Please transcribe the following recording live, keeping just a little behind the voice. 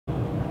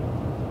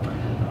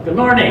Good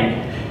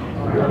morning.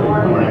 Good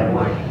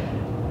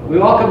morning. We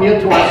welcome you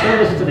to our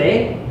service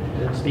today.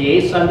 It's the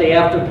 8th Sunday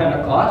after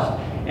Pentecost.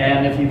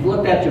 And if you've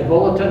looked at your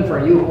bulletin,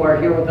 for you who are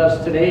here with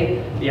us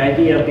today, the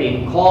idea of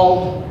being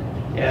called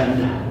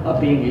and of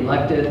being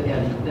elected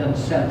and then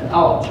sent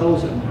out,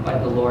 chosen by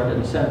the Lord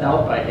and sent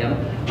out by Him,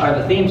 are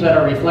the themes that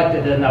are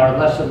reflected in our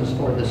lessons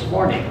for this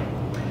morning.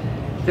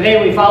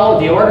 Today we follow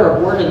the order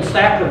of Word and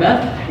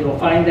Sacrament. You'll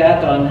find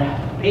that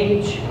on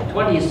page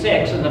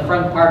 26 in the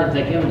front part of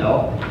the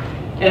hymnal.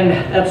 And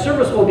that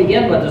service will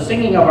begin with the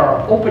singing of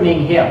our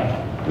opening hymn.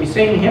 We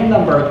sing hymn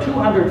number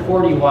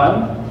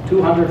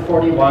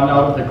 241 out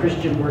of the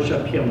Christian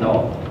Worship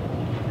Hymnal.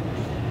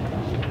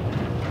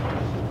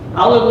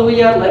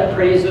 Hallelujah, let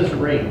praises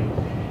ring.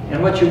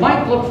 And what you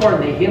might look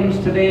for in the hymns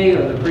today,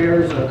 or the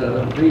prayers, or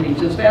the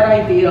readings, is that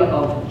idea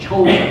of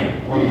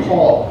chosen, or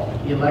called,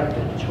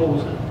 elected,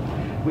 chosen.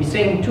 We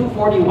sing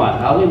 241,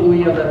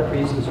 Hallelujah, let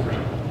praises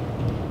ring.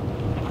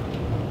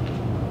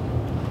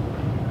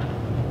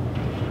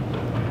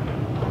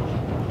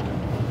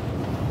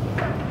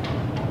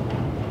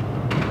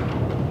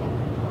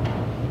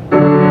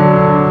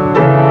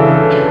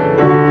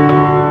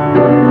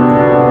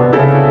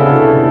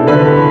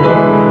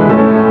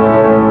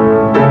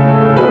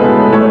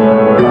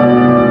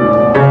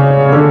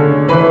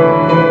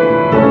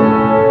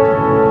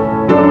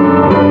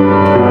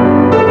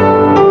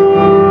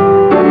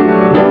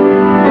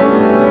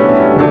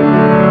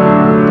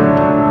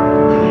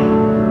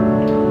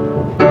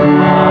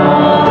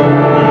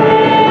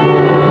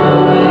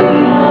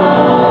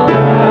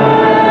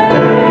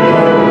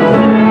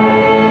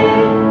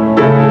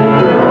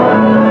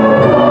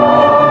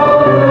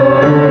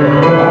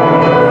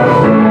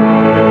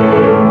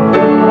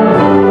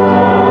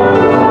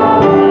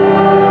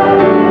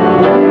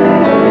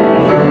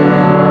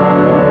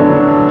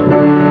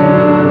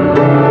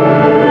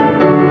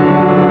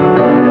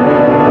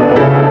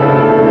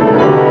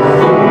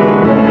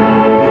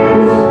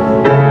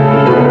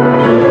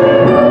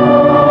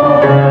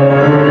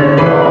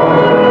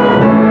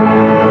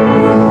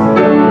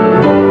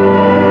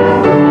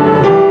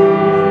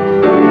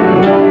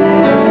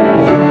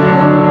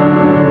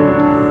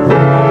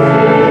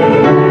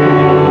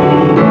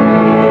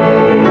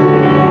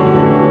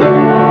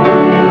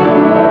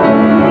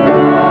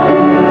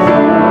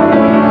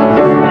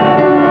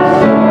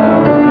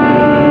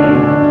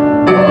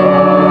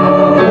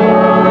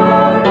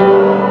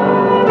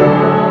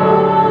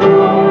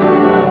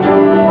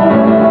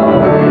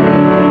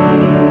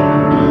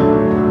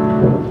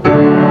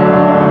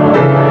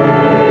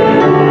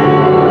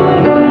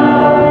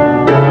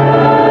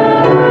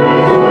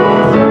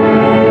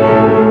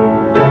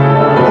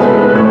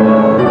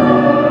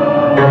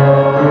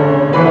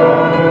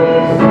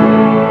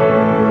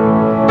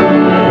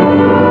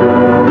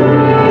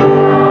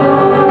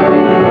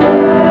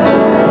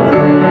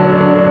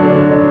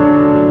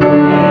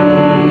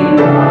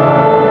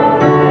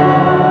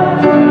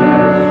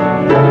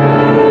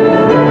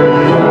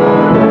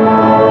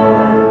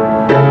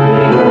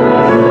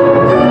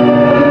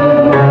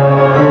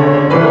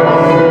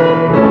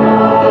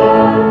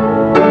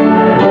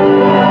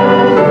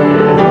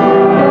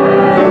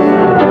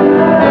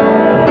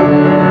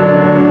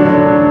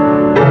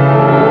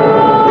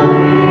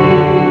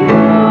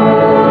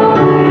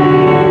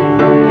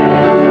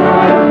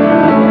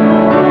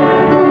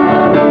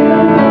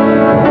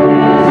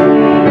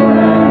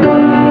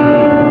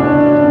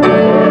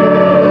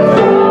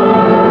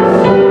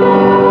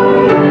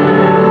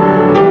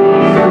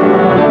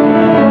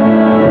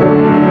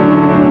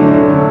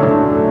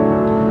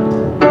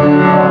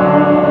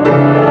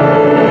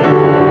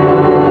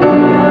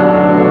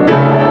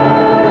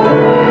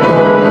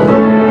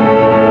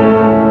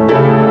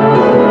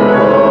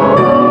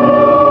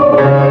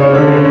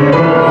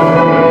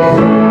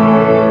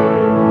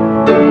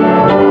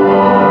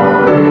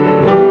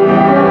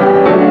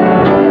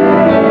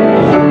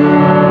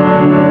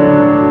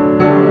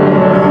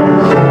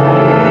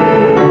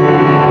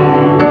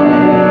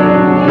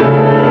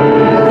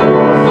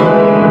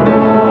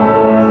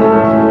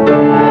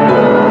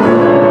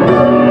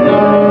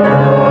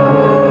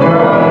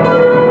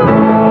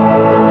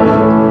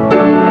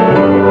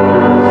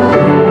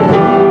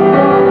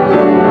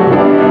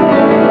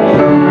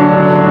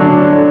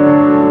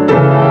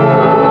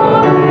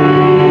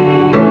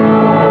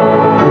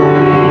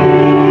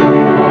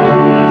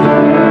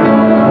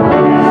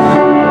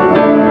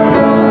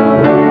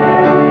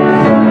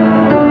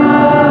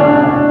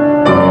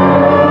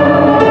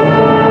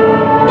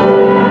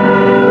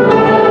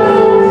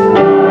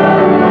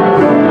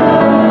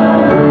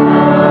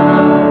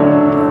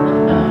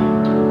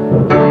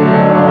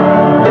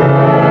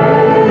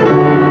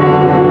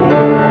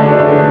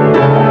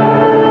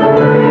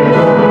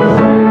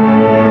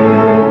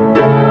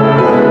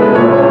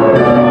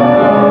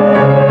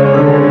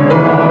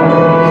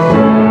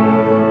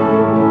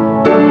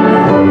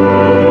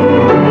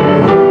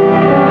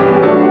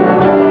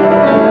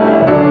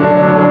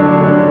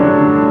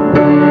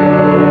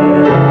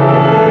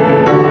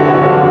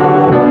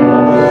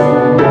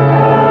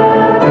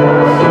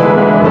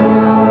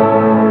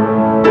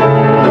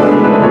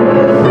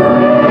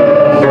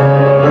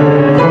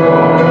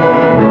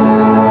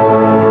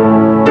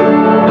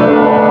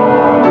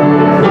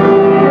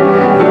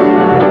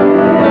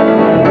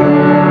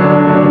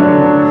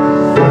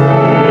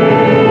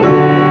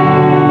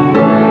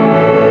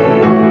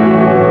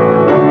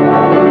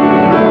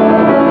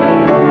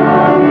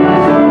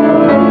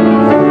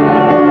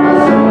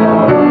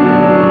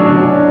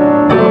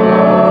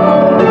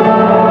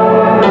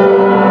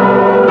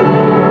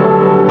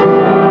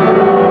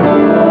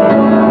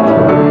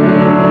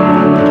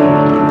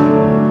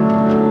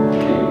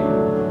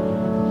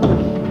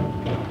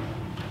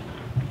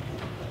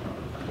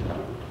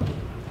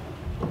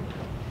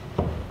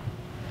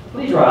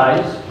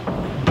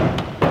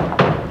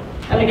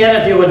 And again,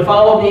 if you would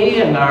follow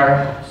me in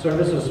our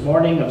service this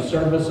morning of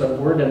service of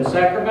word and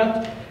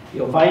sacrament,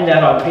 you'll find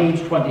that on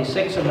page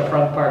 26 in the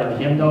front part of the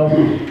hymnal.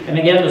 And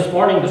again, this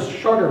morning, the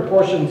shorter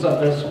portions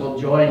of this will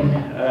join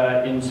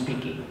in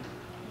speaking.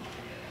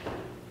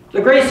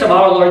 The grace of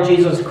our Lord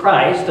Jesus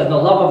Christ and the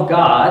love of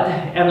God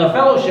and the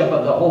fellowship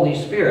of the Holy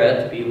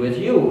Spirit be with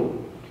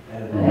you.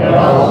 And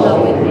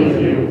also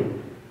with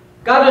you.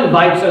 God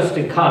invites us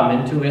to come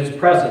into his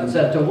presence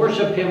and to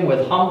worship him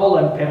with humble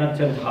and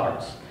penitent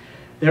hearts.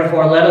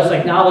 Therefore, let us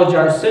acknowledge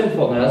our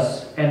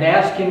sinfulness and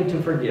ask him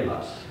to forgive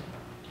us.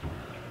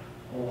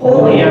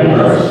 Holy and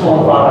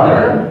merciful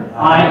Father,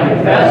 I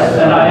confess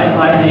that I am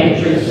by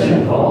nature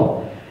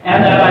sinful,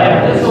 and that I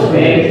have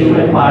disobeyed you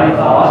in my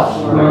thoughts,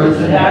 words,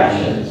 and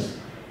actions.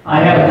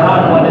 I have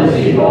done what is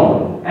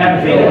evil,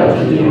 and failed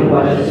to do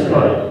what is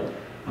good.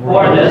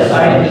 For this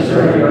I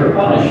deserve your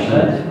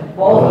punishment,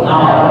 both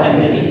now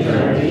and in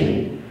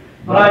eternity.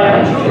 But I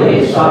am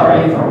truly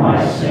sorry for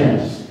my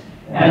sins,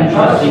 and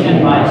trusting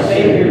in my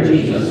Savior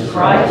Jesus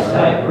Christ,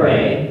 I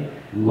pray,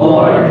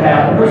 Lord,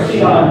 have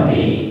mercy on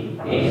me,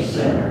 a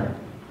sinner.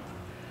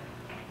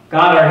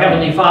 God, our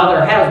Heavenly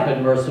Father, has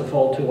been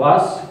merciful to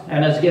us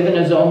and has given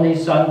his only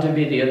Son to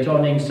be the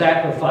atoning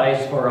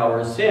sacrifice for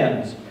our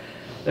sins.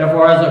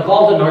 Therefore, as a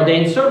called and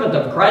ordained servant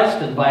of Christ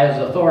and by his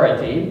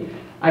authority,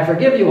 I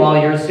forgive you all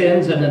your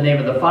sins in the name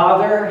of the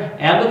Father,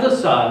 and of the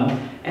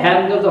Son,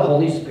 and of the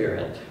Holy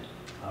Spirit.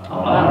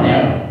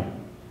 Amen.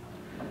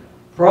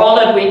 For all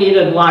that we need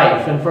in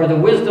life, and for the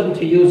wisdom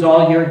to use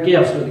all your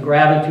gifts with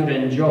gratitude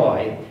and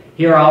joy,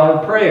 hear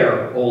our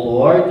prayer, O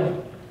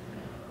Lord.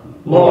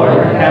 Lord,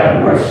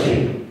 have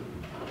mercy.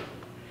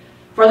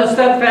 For the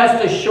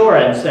steadfast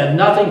assurance that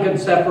nothing can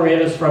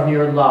separate us from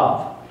your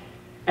love,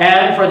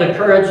 and for the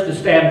courage to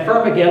stand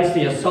firm against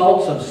the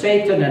assaults of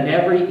Satan and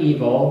every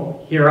evil,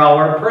 hear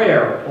our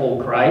prayer,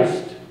 O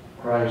Christ.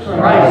 Christ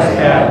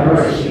have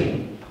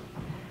mercy.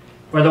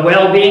 For the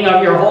well-being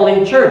of your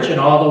holy church in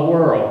all the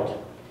world,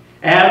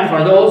 and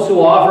for those who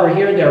offer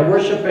here their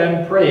worship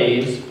and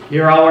praise,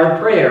 hear our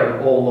prayer,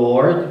 O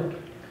Lord.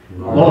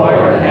 Lord,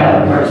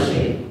 have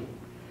mercy.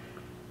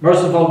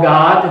 Merciful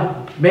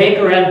God,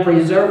 maker and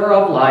preserver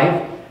of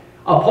life,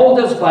 uphold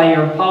us by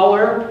your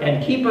power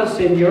and keep us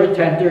in your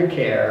tender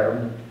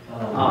care.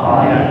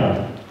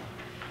 Amen.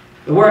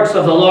 The works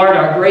of the Lord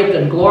are great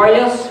and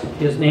glorious.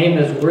 His name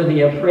is worthy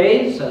of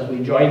praise, as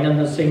we join in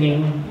the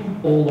singing,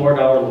 O Lord,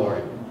 our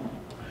Lord.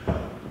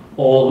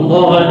 O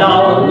Lord,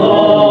 our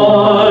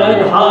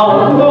Lord,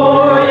 how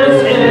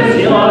glorious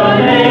is your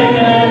name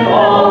in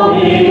all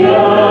the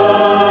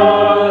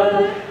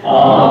earth.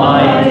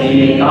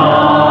 Almighty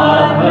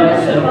God,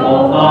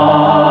 merciful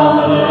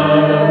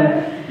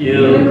Father,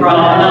 you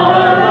crown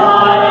our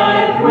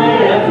life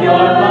with your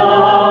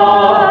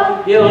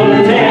love. You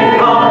take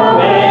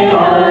away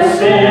our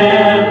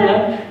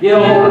sin. You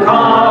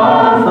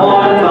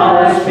comfort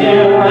our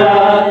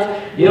spirit.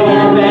 You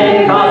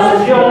make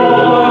us pure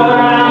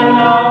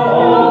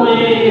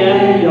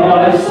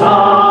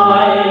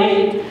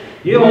sight.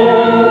 You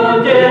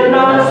did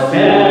not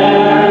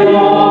spare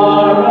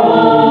your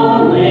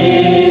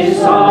only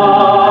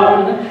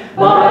Son,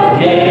 but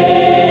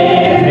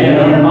gave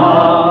him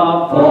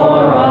up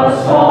for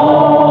us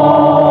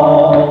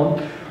all.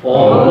 O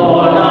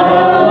Lord,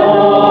 our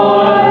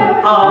Lord,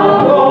 how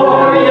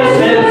glorious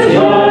is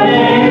your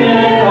name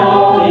in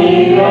all the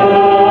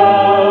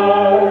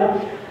earth.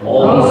 O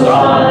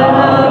Son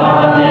of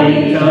God, the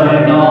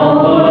eternal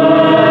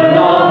Word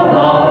of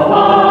the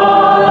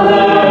Father,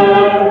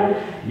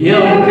 you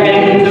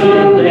came to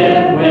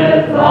live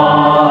with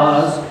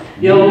us.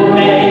 You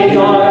made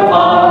your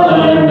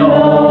Father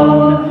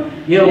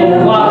known. You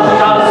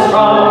washed us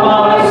from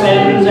our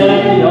sins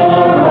in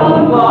your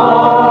own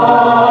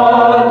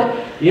blood.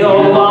 You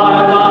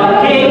are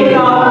the King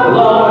of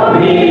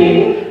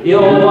glory. You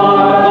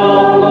are the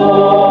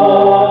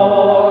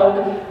Lord.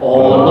 O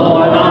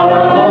Lord, our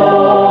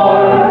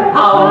Lord,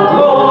 how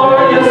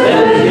glorious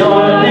is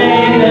your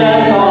name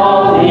in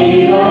all the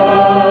earth.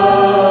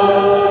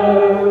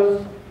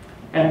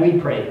 And we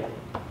pray.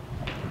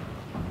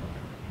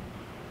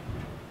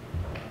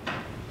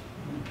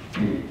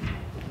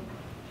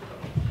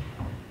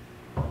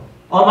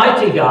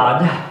 Almighty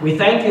God, we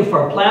thank you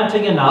for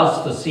planting in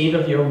us the seed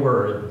of your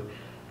word.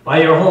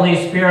 By your Holy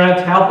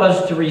Spirit, help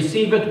us to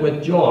receive it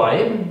with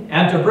joy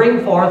and to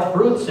bring forth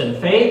fruits in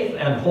faith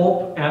and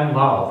hope and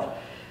love.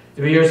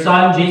 Through your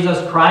Son,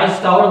 Jesus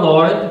Christ, our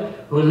Lord,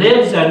 who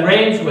lives and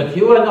reigns with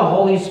you in the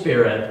Holy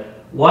Spirit,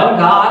 one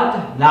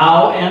God,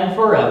 now and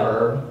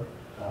forever.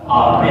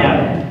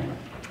 Amen.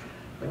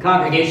 The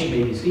congregation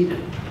may be seated.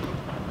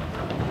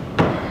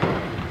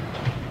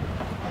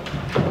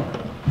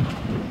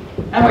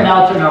 And we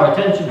now turn our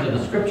attention to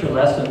the scripture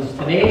lessons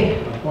today,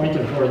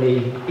 appointed for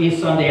the 8th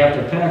Sunday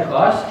after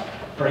Pentecost.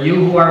 For you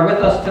who are with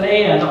us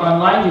today and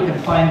online, you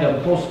can find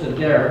them posted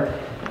there.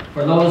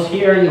 For those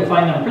here, you'll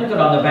find them printed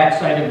on the back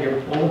side of your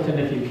bulletin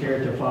if you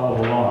care to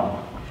follow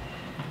along.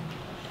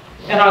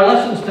 And our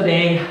lessons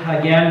today,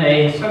 again,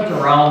 they center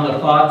around the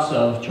thoughts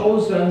of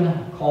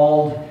chosen,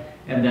 called,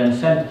 and then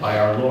sent by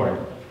our Lord.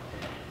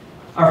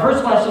 Our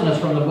first lesson is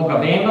from the book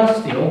of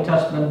Amos, the Old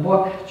Testament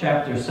book,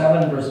 chapter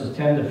 7, verses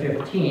 10 to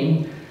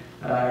 15.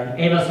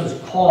 Amos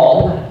is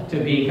called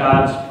to be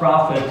God's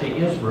prophet to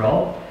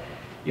Israel.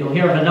 You'll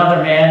hear of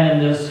another man in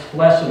this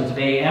lesson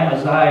today,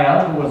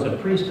 Amaziah, who was a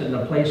priest in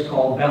a place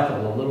called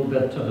Bethel, a little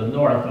bit to the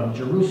north of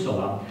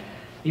Jerusalem.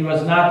 He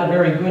was not a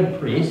very good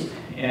priest,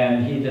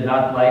 and he did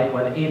not like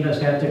what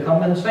Amos had to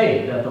come and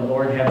say, that the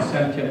Lord had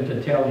sent him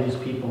to tell his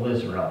people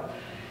Israel.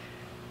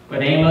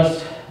 But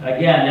Amos,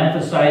 again,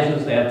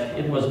 emphasizes that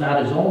it was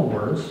not his own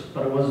words,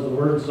 but it was the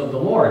words of the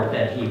Lord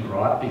that he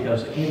brought,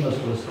 because Amos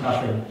was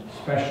nothing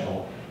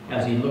special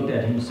as he looked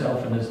at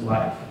himself in his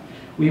life.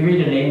 We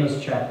read in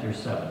Amos chapter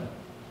 7.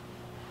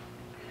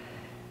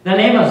 Then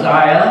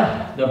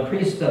Amaziah, the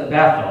priest of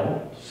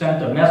Bethel,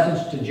 sent a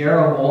message to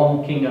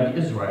Jeroboam, king of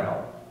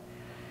Israel.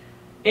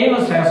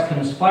 Amos has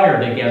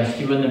conspired against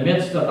you in the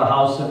midst of the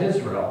house of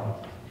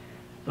Israel.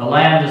 The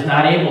land is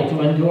not able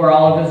to endure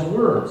all of his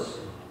words.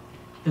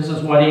 This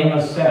is what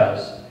Amos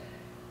says.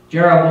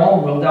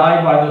 Jeroboam will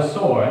die by the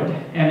sword,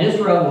 and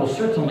Israel will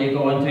certainly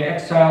go into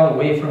exile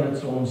away from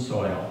its own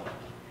soil.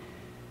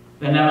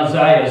 Then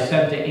Amaziah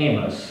said to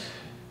Amos,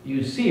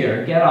 "You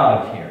seer, get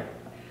out of here.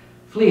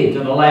 Flee to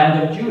the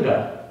land of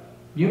Judah.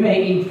 You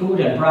may eat food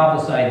and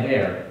prophesy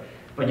there,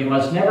 but you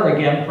must never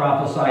again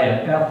prophesy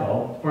at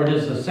Bethel, for it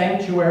is the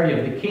sanctuary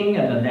of the king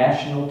and the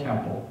national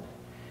temple."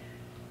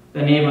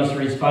 Then Amos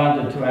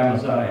responded to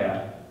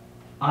Amaziah,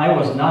 "I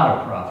was not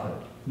a prophet,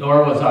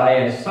 nor was I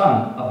a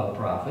son of a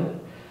prophet.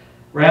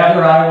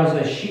 Rather, I was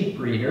a sheep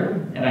breeder,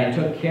 and I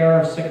took care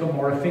of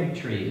sycamore fig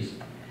trees.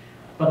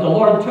 But the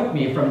Lord took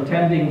me from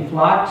tending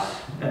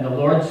flocks, and the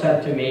Lord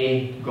said to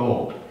me,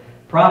 'Go,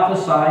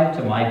 prophesy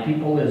to my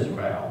people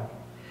Israel.'"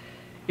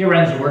 Here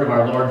ends the word of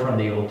our Lord from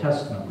the Old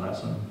Testament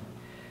lesson.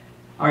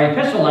 Our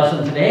epistle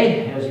lesson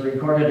today is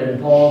recorded in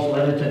Paul's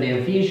letter to the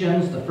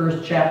Ephesians, the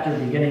first chapter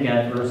beginning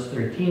at verse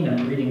 13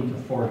 and reading to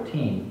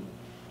 14.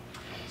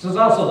 This is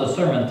also the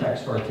sermon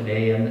text for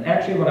today, and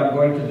actually what I'm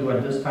going to do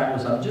at this time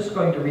is I'm just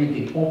going to read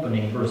the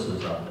opening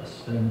verses of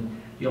this, and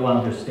you'll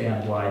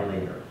understand why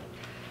later.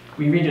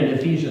 We read in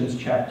Ephesians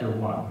chapter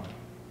 1.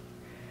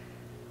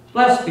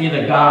 "Blessed be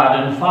the God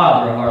and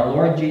Father of our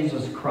Lord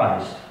Jesus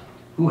Christ,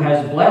 who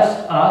has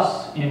blessed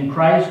us in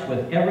Christ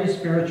with every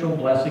spiritual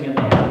blessing in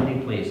the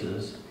heavenly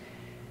places.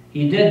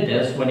 He did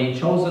this when he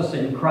chose us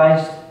in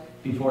Christ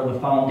before the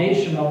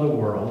foundation of the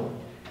world,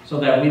 so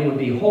that we would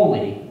be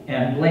holy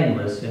and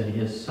blameless in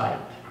his sight."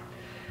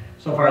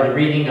 So far, the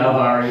reading of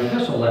our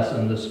epistle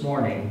lesson this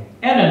morning.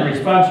 And in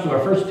response to our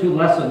first two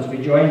lessons, we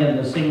joined in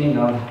the singing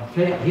of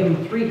hymn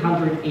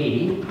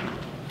 380.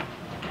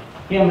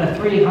 Hymn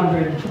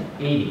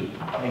 380.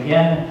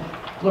 Again,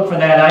 look for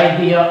that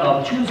idea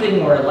of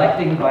choosing or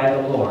electing by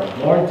the Lord.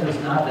 "Lord,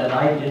 'tis not that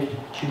I did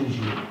choose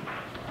you."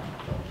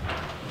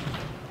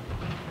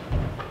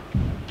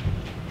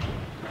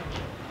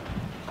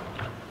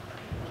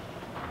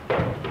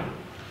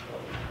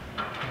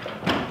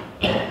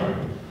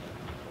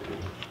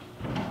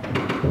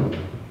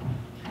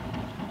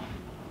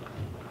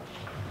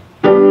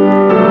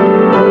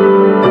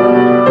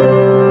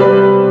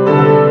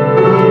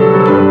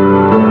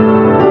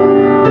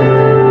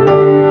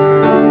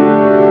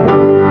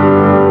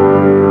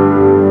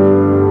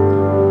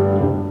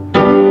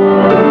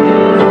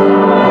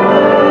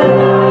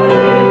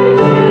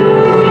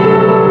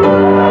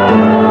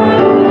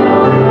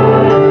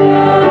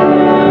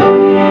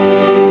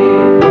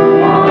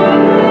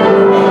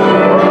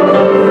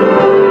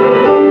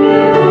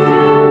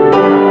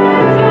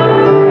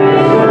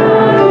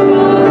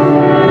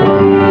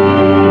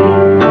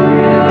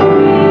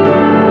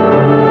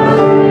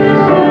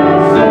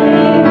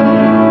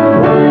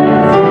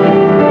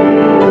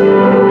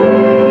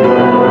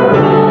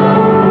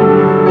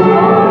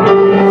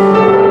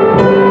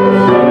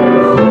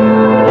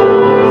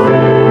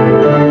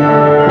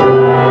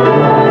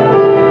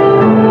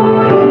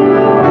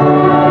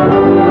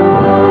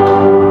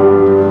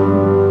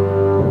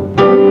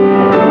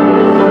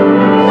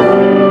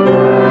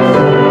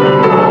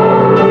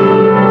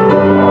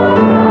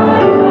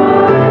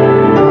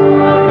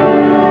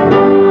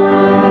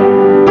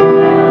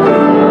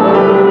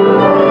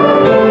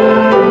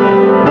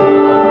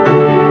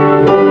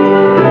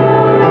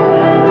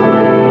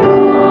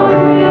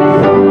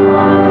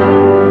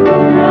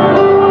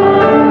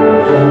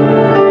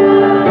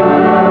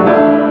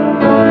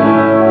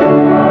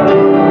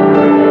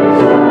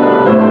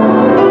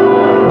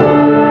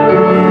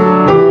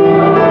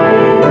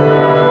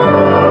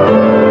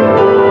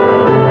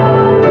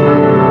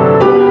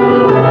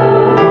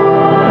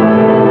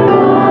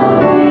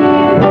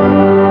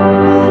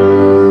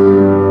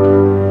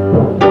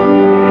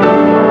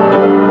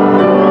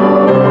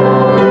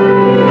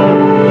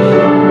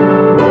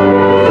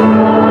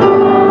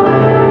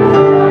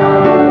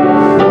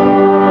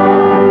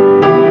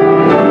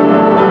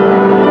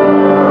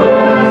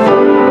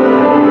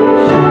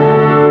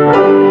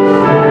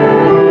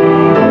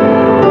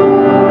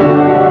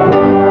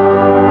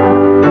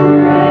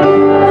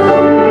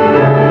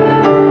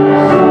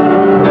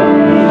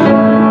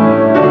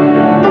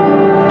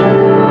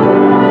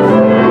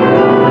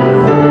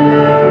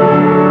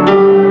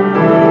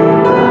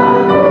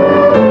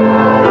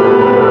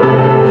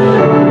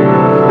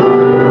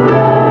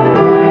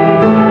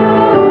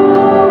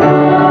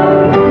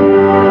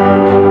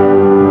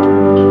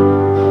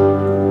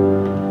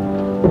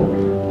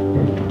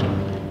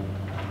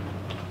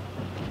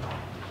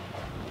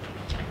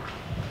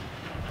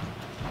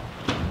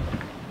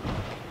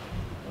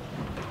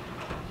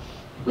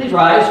 Please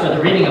rise for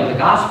the reading of the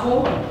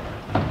Gospel.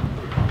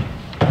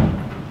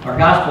 Our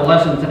Gospel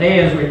lesson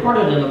today is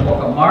recorded in the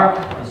book of Mark,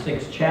 the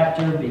 6th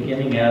chapter,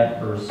 beginning at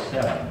verse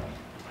 7.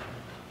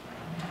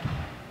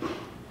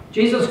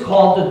 Jesus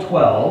called the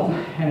 12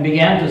 and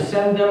began to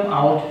send them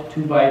out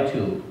 2 by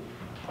 2.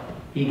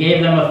 He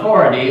gave them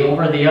authority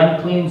over the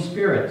unclean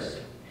spirits.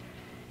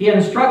 He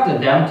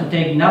instructed them to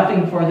take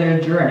nothing for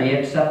their journey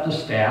except a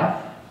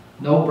staff,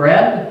 no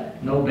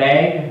bread, no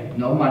bag,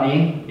 no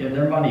money in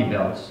their money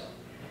belts.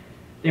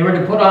 They were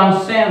to put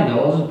on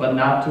sandals, but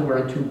not to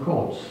wear 2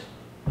 coats.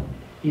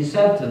 He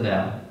said to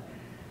them,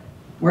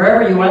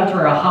 "Wherever you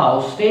enter a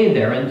house, stay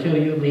there until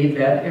you leave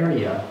that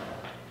area.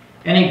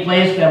 Any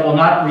place that will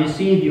not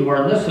receive you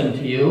or listen to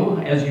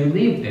you as you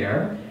leave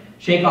there,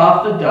 shake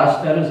off the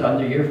dust that is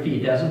under your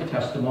feet as a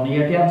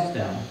testimony against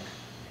them."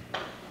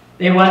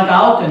 They went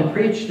out and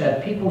preached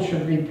that people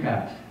should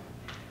repent.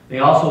 They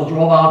also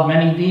drove out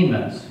many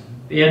demons.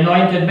 They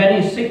anointed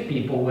many sick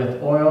people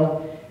with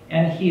oil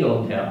and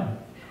healed them.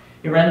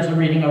 Here ends the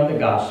reading of the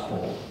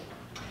Gospel.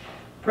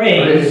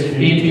 Praise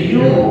be to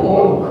you,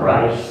 O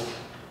Christ.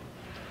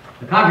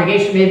 The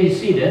congregation may be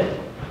seated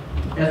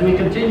as we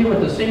continue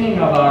with the singing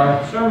of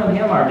our sermon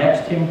hymn, our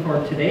next hymn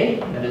for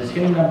today. That is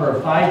hymn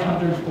number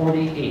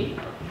 548.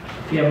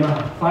 Hymn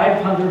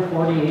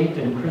 548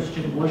 in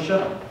Christian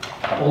worship.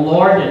 O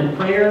Lord, in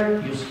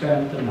prayer you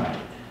spent the night.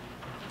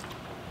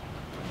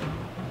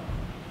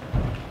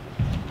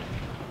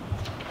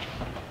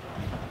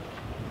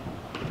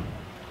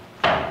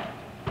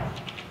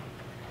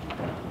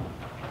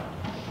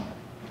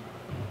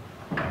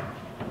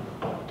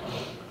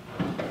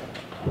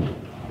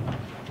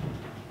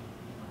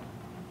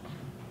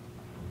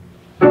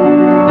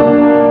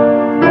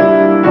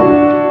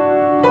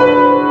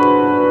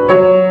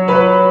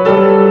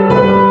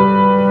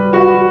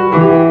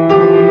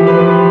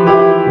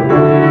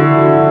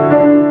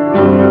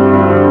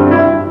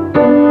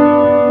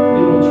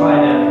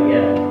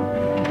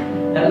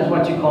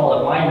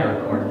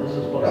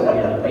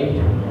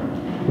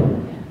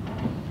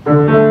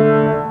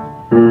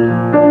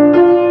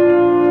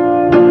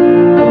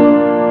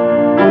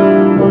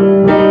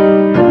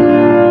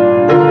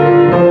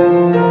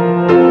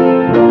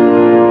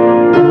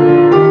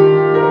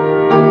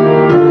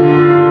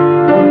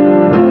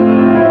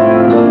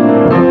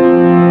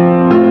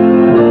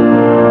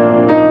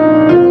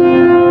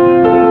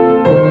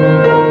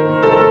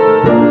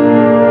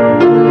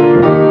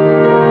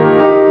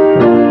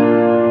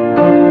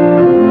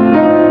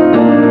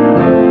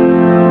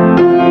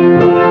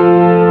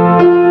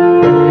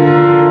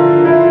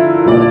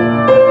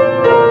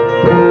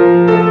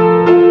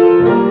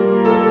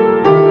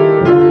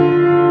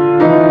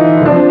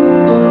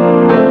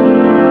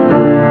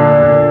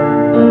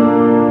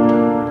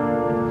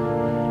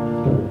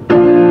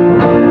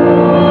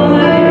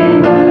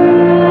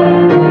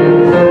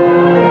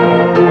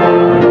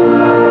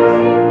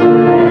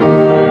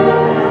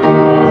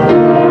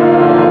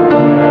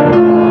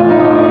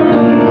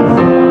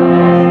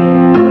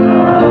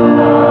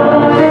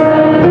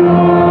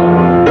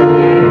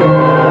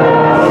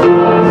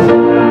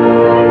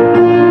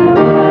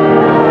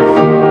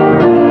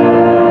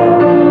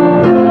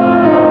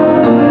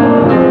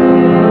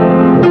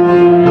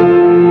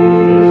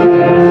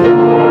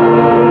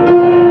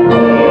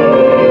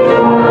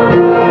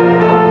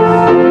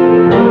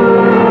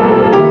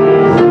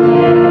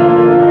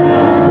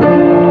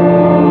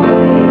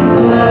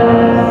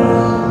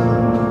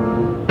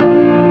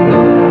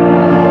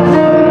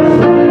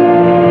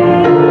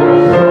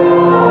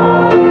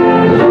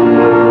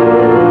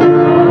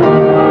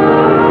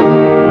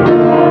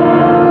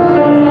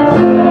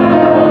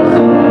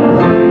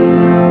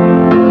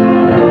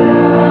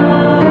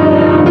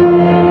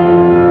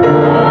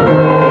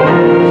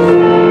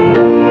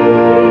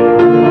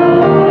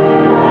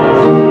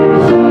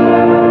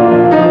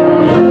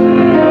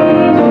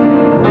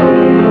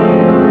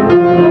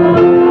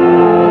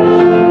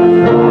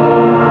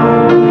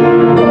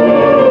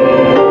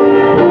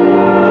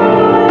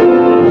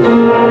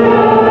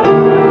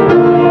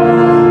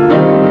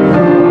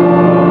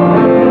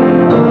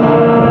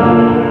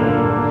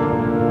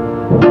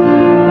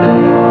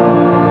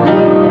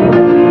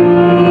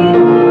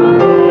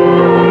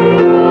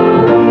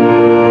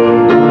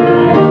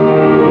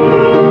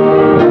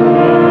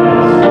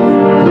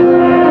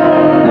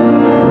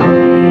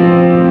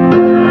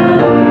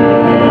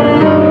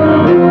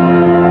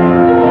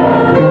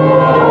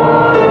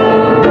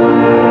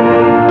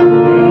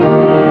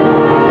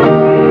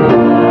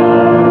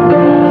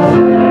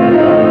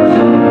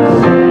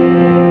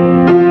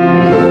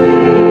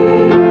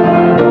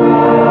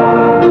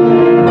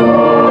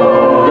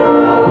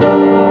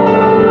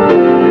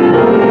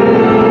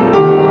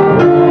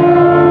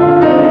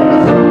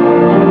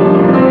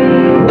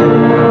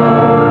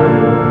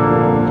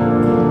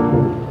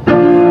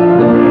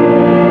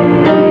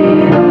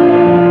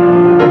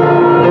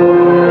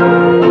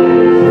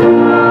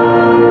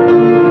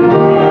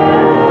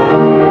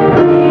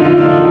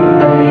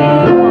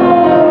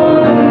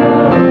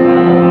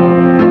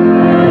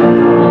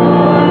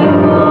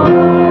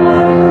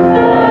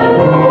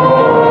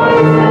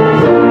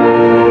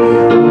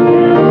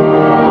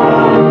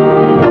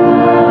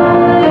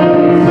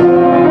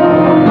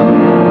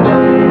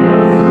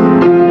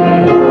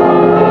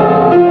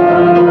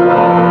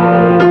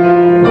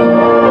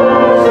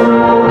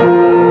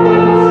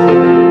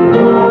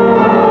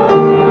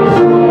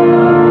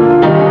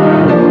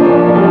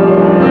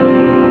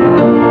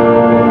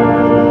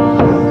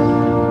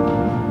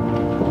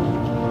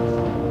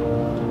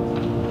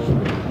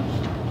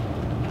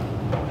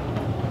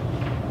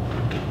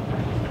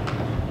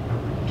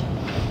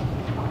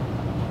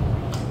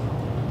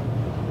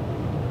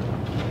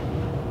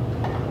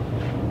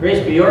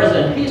 Grace be yours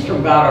and peace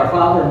from God our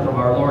Father and from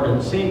our Lord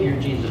and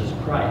Savior Jesus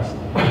Christ.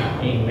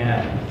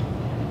 Amen.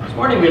 This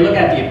morning we look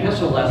at the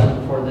epistle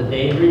lesson for the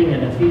day, reading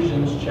in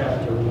Ephesians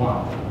chapter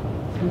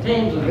 1. It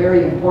contains a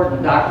very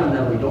important doctrine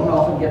that we don't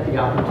often get the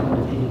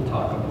opportunity to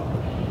talk about,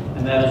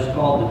 and that is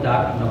called the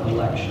doctrine of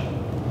election.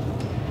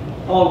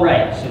 Paul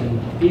writes in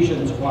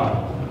Ephesians 1,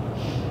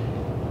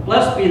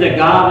 "Blessed be the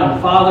God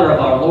and Father of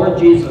our Lord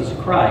Jesus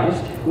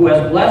Christ, who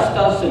has blessed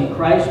us in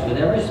Christ with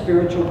every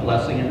spiritual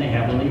blessing in the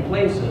heavenly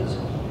places.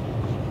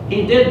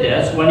 He did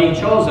this when he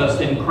chose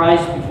us in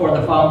Christ before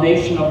the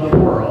foundation of the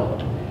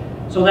world,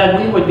 so that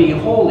we would be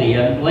holy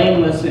and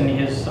blameless in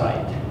his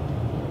sight.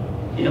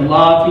 In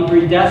love, he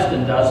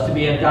predestined us to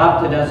be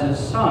adopted as his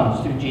sons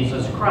through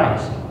Jesus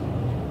Christ.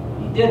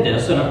 He did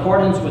this in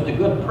accordance with the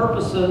good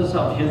purposes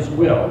of his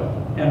will,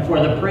 and for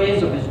the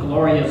praise of his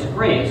glorious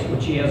grace,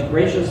 which he has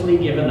graciously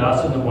given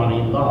us in the one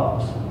he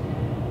loves.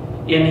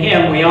 In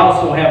him we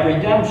also have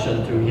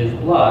redemption through his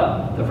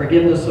blood, the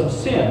forgiveness of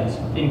sins,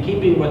 in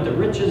keeping with the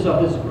riches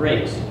of his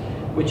grace,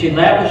 which he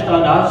lavished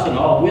on us in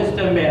all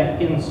wisdom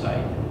and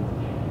insight.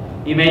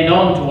 He made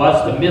known to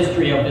us the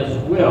mystery of his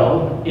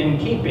will, in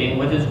keeping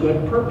with his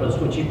good purpose,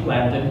 which he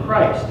planned in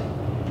Christ.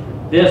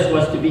 This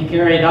was to be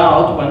carried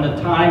out when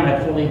the time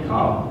had fully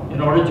come, in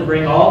order to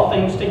bring all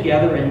things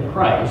together in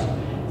Christ,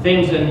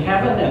 things in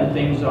heaven and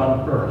things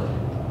on earth.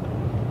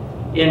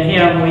 In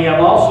him we have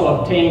also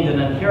obtained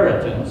an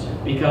inheritance,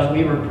 because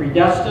we were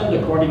predestined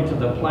according to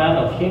the plan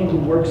of him who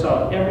works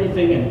out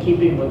everything in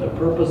keeping with the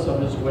purpose of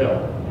his will.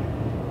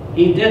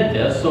 He did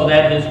this so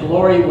that his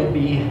glory would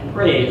be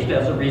praised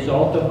as a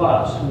result of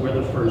us who were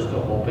the first to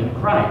hope in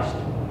Christ.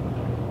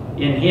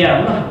 In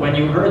him, when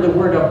you heard the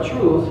word of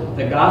truth,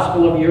 the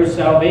gospel of your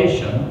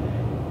salvation,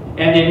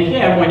 and in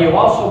him, when you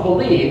also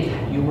believed,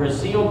 you were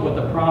sealed with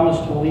the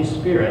promised Holy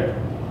Spirit.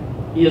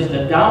 He is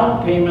the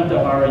down payment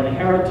of our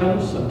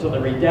inheritance until the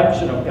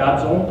redemption of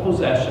God's own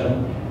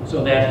possession,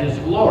 so that his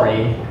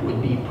glory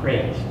would be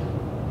praised."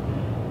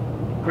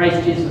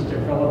 Christ Jesus,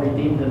 dear fellow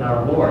redeemed in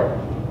our Lord.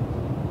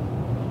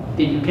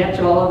 Did you catch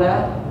all of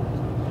that?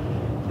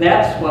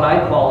 That's what I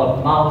call a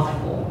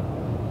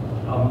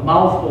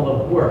mouthful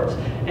of words.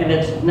 And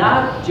it's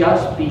not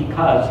just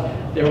because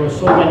there were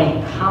so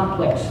many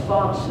complex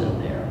thoughts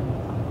in there.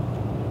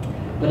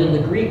 But in the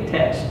Greek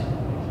text,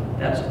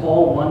 that's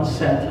all one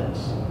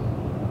sentence.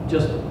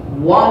 Just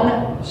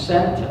one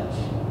sentence.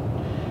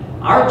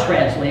 Our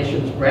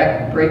translations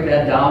break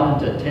that down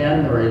into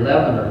 10 or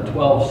 11 or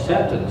 12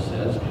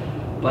 sentences,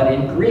 but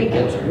in Greek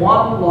it's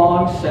one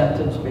long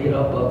sentence made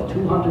up of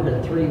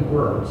 203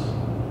 words.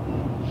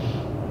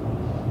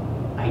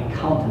 I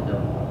counted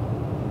them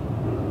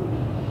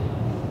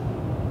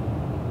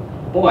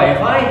all. Boy,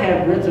 if I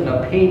had written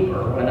a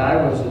paper when I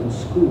was in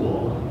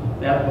school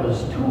that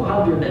was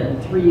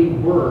 203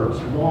 words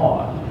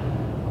long,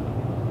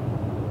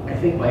 I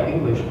think my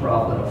English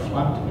prof would have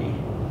flunked me.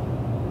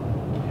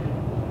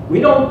 We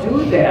don't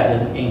do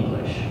that in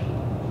English.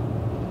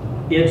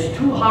 It's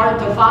too hard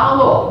to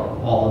follow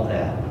all of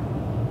that.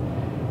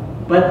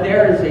 But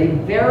there is a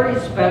very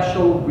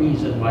special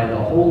reason why the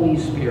Holy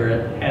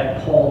Spirit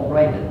had Paul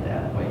write it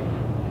that way.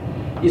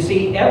 You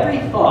see, every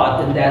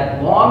thought in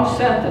that long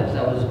sentence,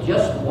 that was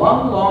just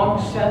one long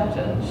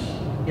sentence,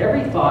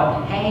 every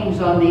thought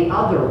hangs on the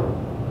other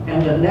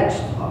and the next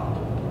thought.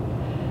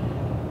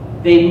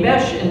 They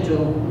mesh into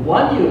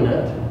one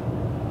unit,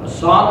 a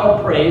song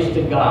of praise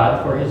to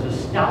God for his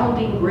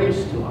astounding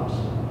grace to us.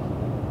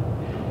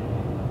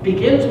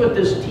 Begins with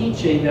this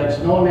teaching that's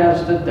known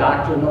as the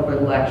doctrine of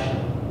election,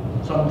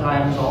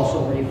 sometimes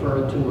also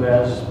referred to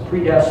as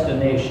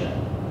predestination.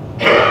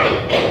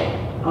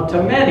 Now,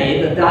 to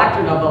many, the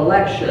doctrine of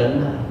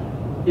election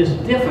is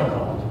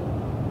difficult,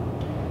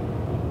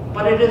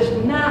 but it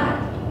is not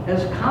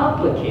as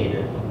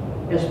complicated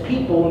as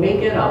people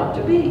make it out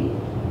to be.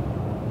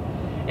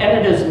 And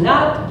it is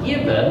not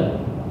given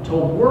to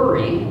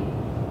worry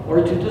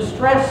or to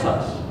distress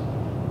us.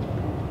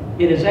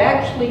 It is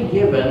actually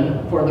given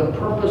for the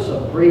purpose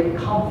of great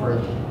comfort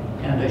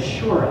and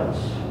assurance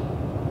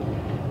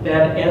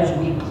that as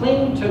we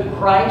cling to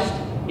Christ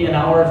in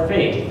our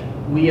faith,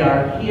 we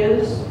are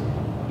his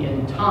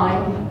in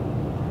time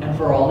and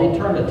for all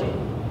eternity.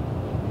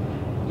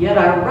 Yet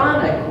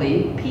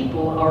ironically,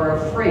 people are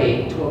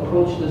afraid to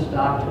approach this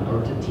doctrine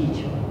or to teach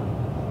it.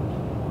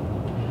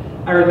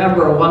 I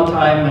remember one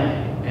time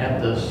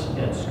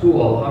at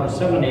school, our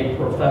seminary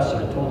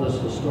professor told us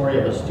the story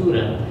of a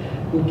student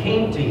who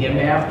came to him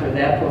after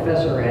that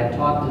professor had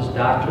taught this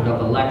doctrine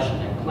of election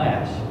in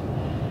class.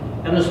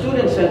 And the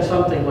student said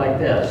something like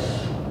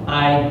this: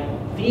 "I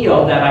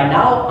feel that I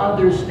now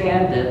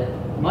understand it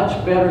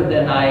much better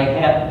than I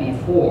had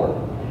before,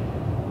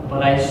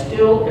 but I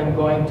still am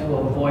going to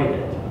avoid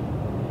it,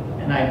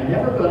 and I'm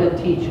never going to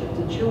teach it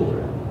to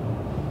children."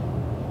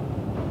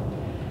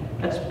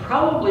 That's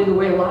probably the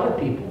way a lot of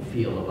people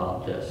feel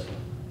about this.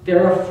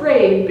 They're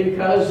afraid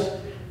because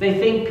they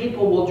think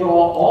people will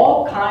draw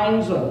all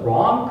kinds of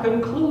wrong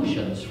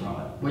conclusions from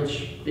it,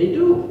 which they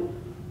do.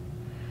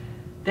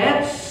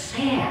 That's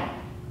sad.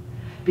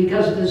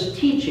 because this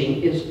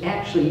teaching is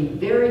actually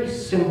very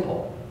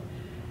simple,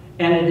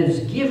 and it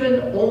is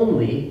given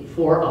only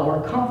for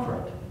our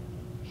comfort.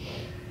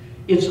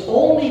 It's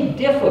only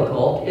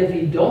difficult if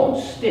you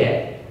don't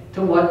stick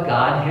to what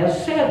God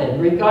has said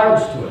in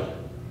regards to it.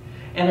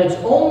 And it's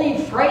only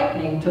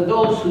frightening to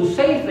those who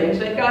say things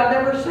that God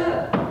never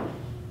said.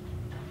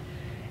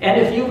 And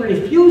if you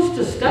refuse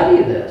to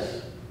study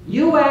this,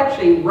 you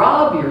actually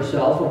rob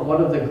yourself of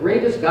one of the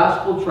greatest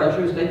gospel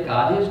treasures that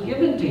God has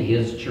given to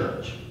His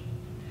church.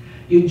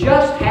 You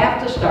just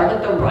have to start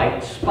at the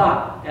right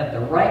spot, at the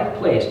right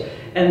place.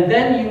 And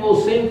then you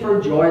will sing for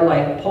joy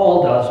like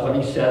Paul does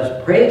when he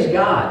says, praise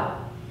God.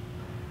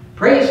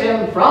 Praise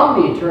Him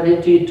from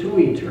eternity to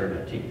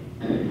eternity.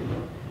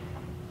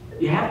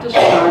 You have to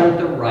start at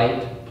the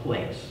right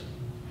place.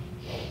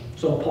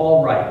 So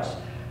Paul writes,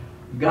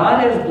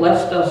 God has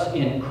blessed us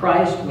in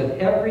Christ with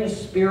every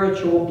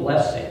spiritual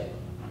blessing.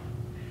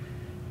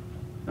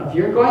 Now, if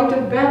you're going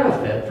to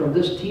benefit from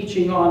this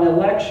teaching on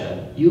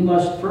election, you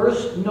must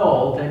first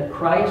know that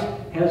Christ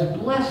has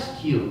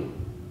blessed you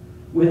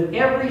with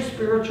every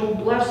spiritual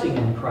blessing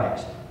in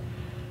Christ.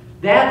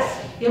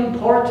 That's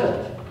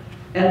important,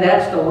 and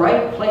that's the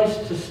right place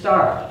to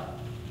start.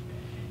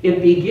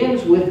 It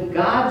begins with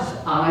God's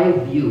eye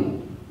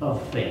view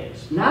of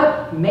things,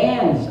 not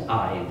man's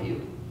eye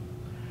view.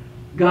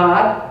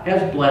 God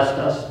has blessed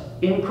us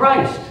in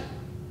Christ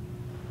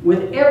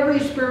with every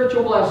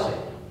spiritual blessing.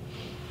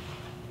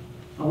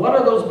 Now, what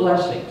are those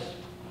blessings?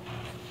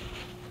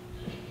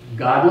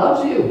 God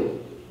loves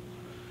you.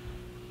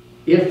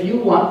 If you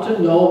want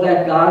to know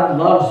that God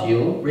loves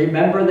you,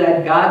 remember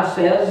that God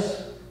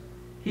says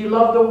He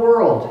loved the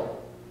world.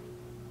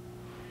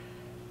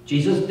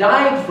 Jesus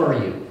died for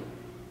you.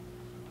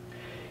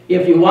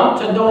 If you want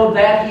to know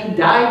that He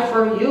died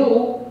for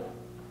you,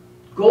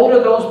 go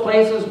to those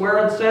places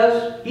where it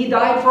says He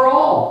died for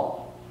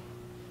all.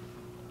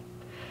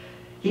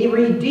 He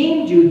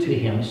redeemed you to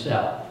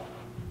Himself.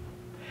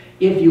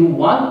 If you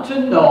want to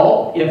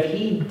know if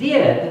He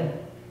did,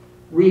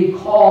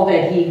 recall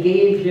that He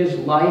gave His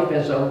life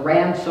as a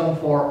ransom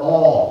for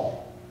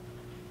all.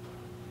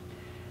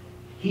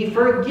 He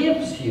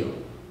forgives you.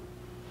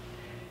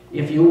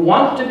 If you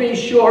want to be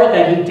sure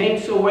that He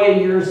takes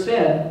away your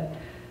sin,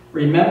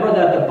 remember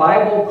that the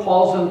Bible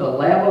calls Him the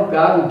Lamb of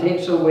God who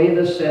takes away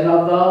the sin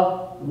of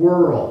the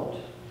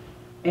world,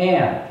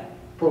 and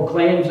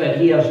proclaims that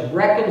He has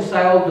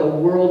reconciled the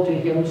world to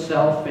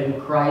Himself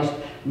in Christ,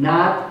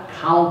 not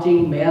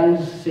counting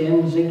men's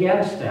sins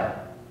against them.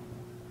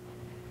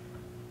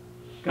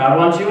 God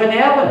wants you in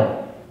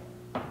heaven.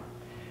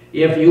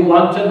 If you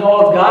want to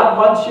know if God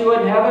wants you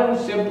in heaven,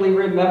 simply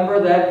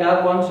remember that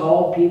God wants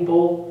all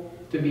people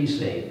to be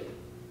saved.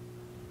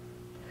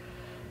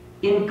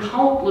 In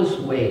countless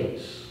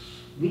ways,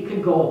 we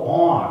could go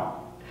on.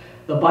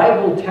 The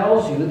Bible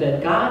tells you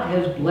that God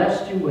has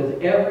blessed you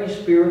with every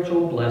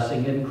spiritual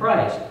blessing in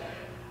Christ.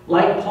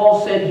 Like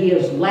Paul said, He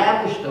has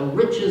lavished the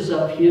riches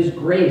of His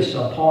grace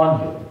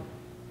upon you.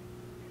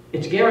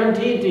 It's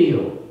guaranteed to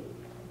you.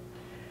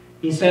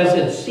 He says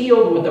it's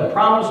sealed with the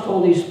promised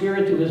Holy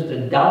Spirit, who is the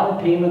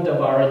down payment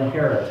of our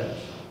inheritance.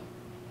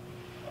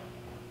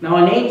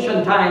 Now, in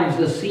ancient times,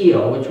 the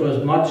seal, which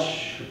was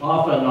much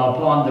often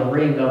upon the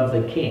ring of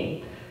the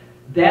king,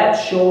 that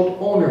showed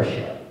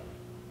ownership.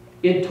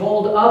 It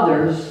told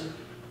others,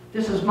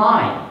 this is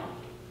mine.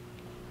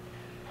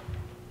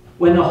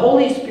 When the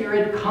Holy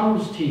Spirit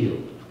comes to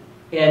you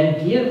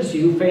and gives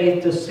you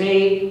faith to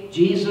say,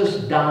 Jesus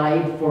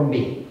died for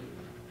me,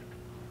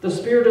 the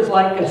Spirit is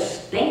like a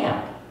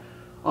stamp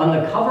on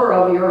the cover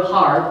of your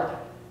heart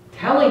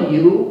telling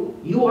you,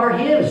 you are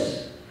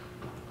His.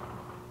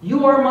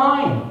 You are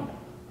mine.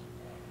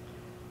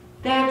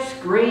 That's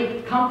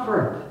great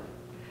comfort.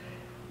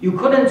 You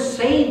couldn't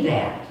say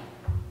that.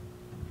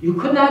 You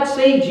could not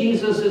say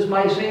Jesus is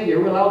my Savior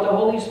without the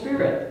Holy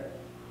Spirit.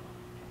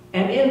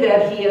 And in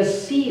that He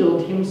has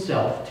sealed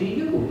Himself to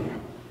you.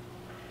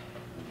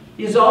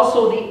 He is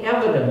also the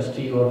evidence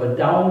to you of a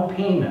down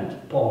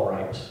payment, Paul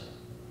writes.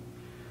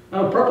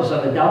 Now, the purpose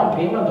of a down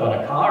payment on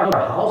a car or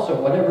a house or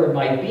whatever it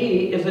might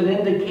be is an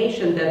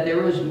indication that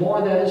there is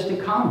more that is to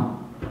come.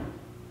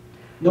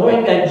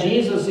 Knowing that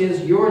Jesus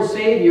is your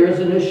Savior is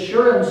an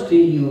assurance to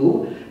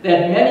you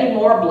that many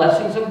more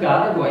blessings of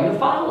God are going to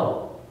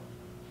follow.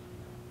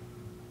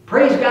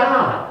 Praise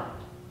God,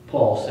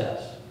 Paul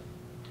says.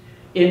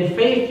 In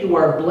faith you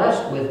are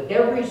blessed with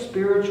every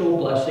spiritual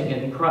blessing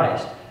in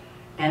Christ.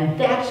 And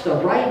that's the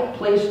right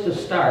place to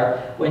start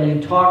when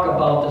you talk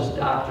about this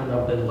doctrine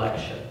of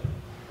election.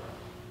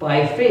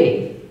 By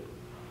faith,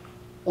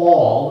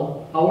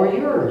 all are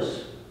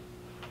yours.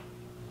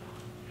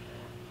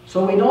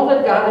 So we know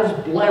that God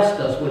has blessed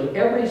us with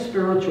every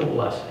spiritual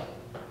blessing.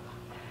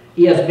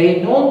 He has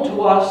made known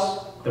to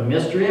us the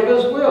mystery of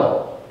His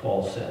will,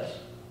 Paul says.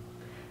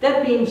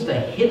 That means the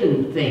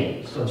hidden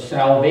things of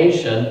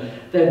salvation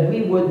that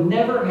we would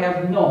never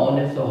have known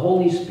if the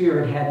Holy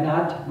Spirit had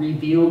not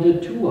revealed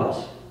it to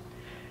us.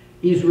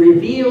 He's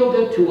revealed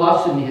it to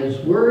us in His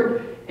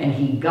Word, And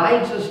he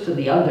guides us to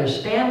the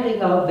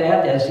understanding of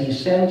that as he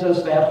sends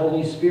us that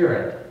Holy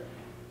Spirit,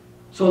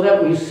 so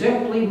that we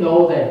simply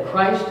know that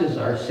Christ is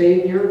our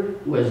Savior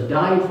who has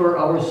died for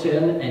our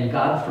sin, and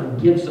God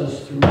forgives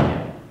us through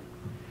him.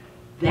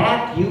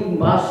 That you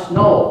must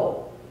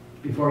know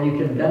before you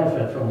can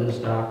benefit from this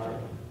doctrine.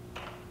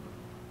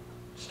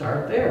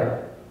 Start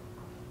there.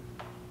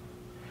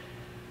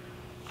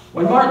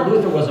 When Martin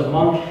Luther was a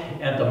monk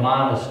at the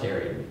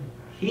monastery,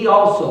 he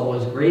also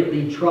was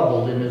greatly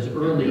troubled in his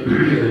early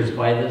years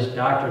by this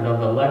doctrine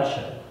of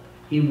election.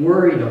 He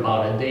worried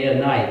about it day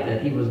and night,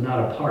 that he was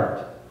not a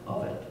part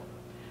of it.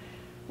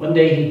 One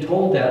day he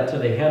told that to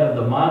the head of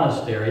the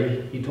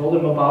monastery. He told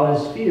him about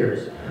his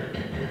fears.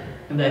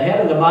 And the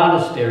head of the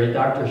monastery,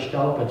 Dr.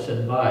 Staupitz,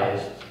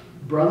 advised,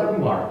 "Brother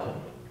Martin,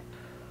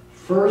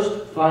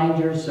 first find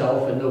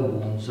yourself in the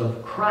wounds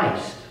of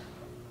Christ,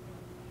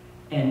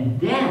 and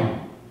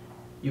then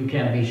you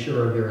can be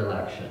sure of your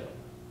election."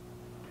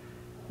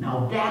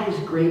 Now that is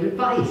great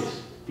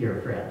advice,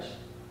 dear friends.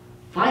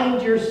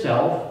 Find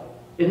yourself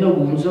in the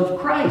wounds of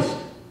Christ.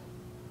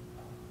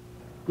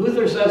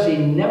 Luther says he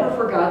never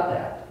forgot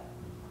that.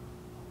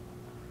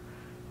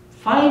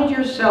 Find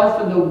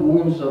yourself in the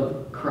wounds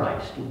of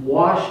Christ,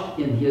 washed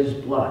in his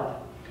blood.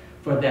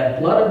 For that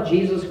blood of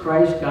Jesus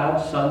Christ,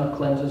 God's Son,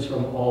 cleanses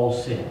from all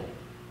sin.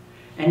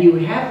 And you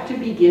have to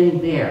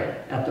begin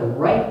there, at the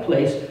right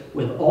place,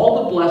 with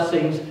all the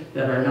blessings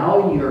that are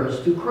now yours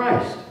through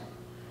Christ.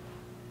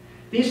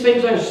 These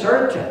things are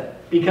certain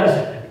because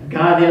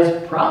God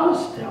has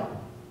promised them.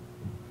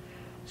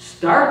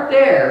 Start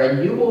there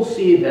and you will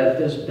see that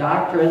this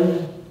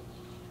doctrine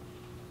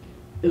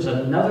is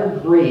another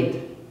great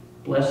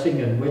blessing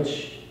in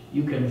which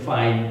you can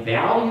find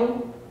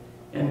value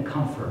and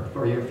comfort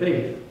for your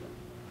faith.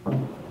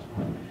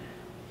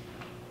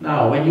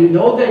 Now, when you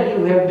know that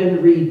you have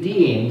been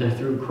redeemed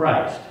through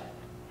Christ,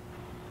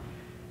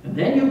 and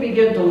then you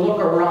begin to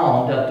look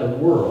around at the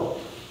world,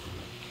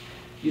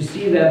 you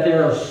see that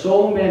there are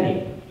so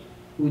many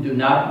who do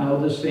not know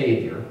the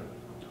Savior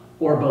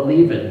or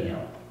believe in him.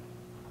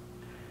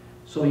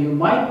 So you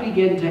might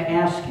begin to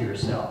ask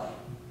yourself,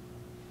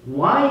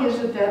 why is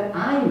it that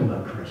I'm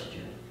a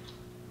Christian?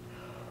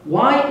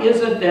 Why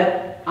is it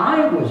that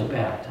I was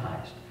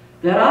baptized,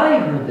 that I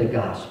heard the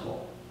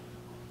gospel,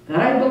 that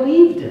I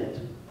believed it?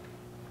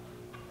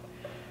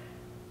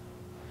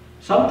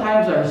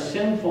 Sometimes our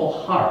sinful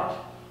heart,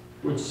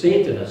 which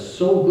Satan is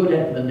so good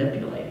at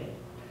manipulating,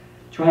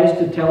 tries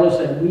to tell us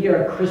that we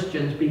are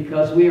Christians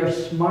because we are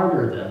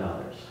smarter than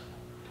others,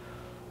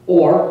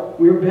 or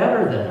we're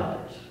better than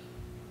others,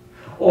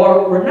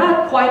 or we're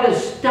not quite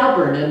as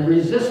stubborn in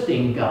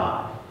resisting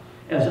God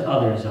as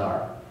others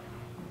are.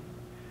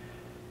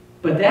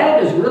 But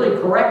that is really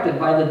corrected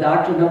by the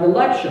doctrine of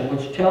election,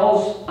 which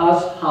tells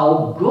us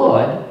how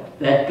good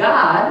that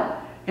God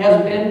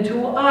has been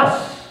to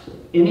us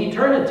in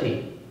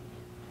eternity.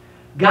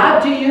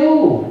 God to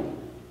you.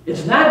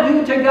 It's not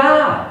you to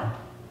God.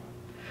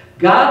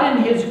 God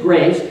in his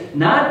grace,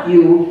 not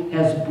you,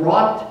 has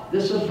brought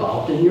this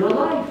about in your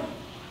life.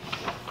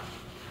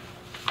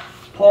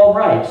 Paul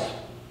writes,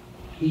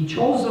 he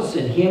chose us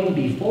in him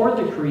before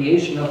the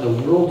creation of the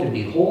world to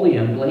be holy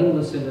and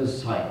blameless in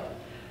his sight.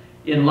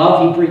 In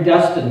love he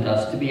predestined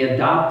us to be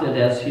adopted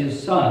as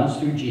his sons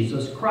through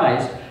Jesus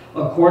Christ,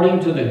 according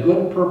to the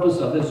good purpose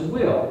of his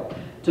will,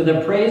 to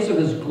the praise of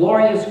his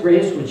glorious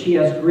grace which he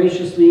has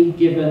graciously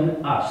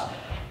given us.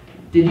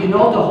 Did you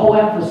know the whole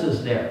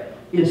emphasis there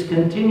is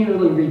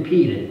continually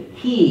repeated?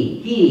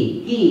 He,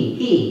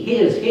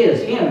 his,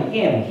 him,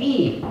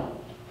 he.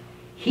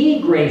 He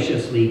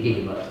graciously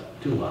gave it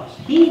to us.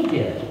 He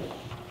did.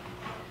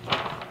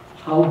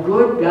 How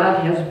good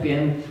God has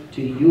been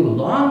to you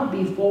long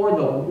before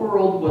the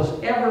world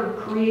was ever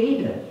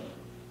created.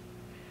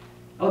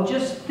 Now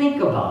just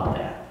think about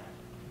that.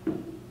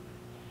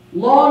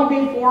 Long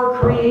before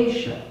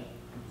creation.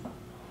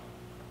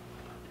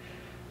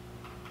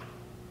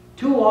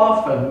 Too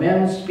often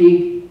men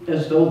speak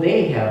as though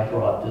they have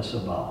brought this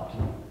about,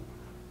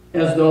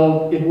 as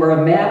though it were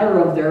a matter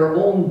of their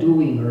own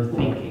doing or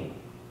thinking.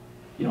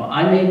 You know,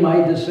 I made my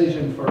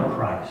decision for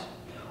Christ,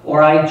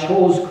 or I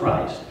chose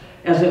Christ,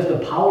 as if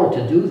the power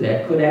to do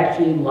that could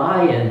actually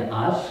lie in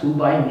us who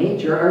by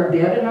nature are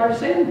dead in our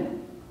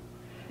sin.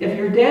 If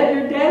you're dead,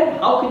 you're dead.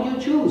 How can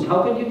you choose?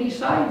 How can you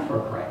decide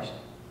for Christ?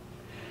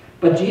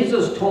 But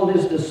Jesus told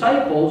his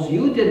disciples,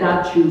 you did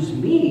not choose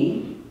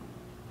me,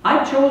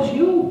 I chose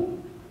you.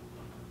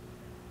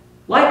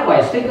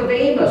 Likewise, think of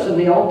Amos in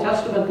the Old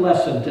Testament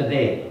lesson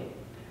today.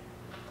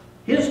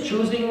 His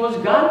choosing was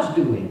God's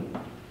doing.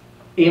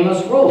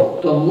 Amos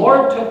wrote, the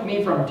Lord took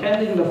me from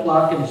tending the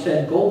flock and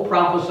said, go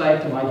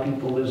prophesy to my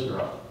people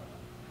Israel.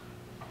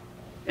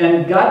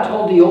 And God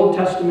told the Old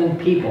Testament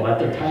people at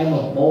the time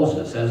of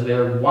Moses, as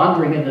they're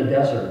wandering in the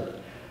desert,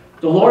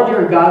 the Lord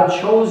your God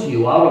chose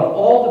you out of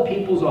all the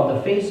peoples on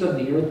the face of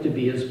the earth to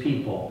be his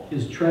people,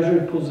 his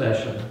treasured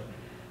possession.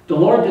 The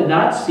Lord did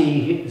not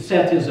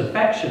set his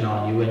affection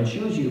on you and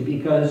choose you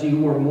because you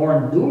were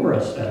more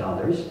numerous than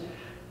others,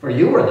 for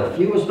you were the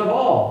fewest of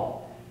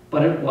all.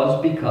 but it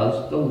was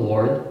because the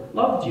Lord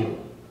loved you.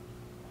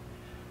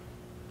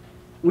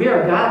 We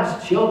are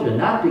God's children,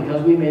 not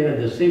because we made a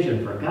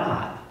decision for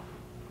God,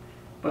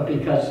 but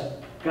because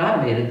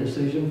God made a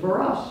decision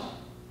for us.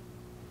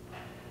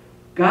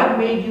 God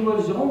made you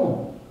his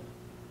own,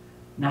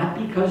 not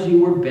because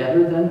you were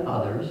better than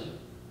others,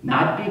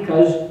 not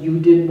because you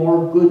did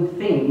more good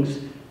things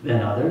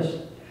than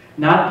others,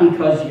 not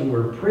because you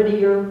were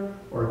prettier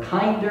or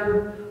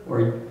kinder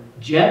or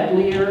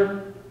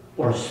gentler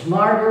or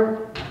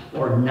smarter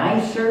or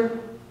nicer,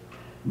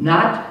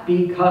 not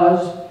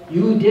because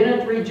you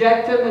didn't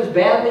reject him as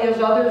badly as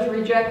others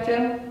reject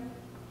him.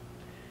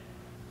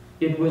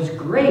 It was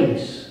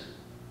grace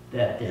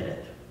that did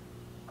it.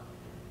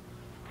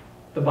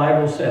 The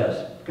Bible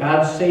says,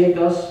 God saved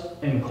us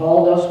and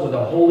called us with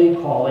a holy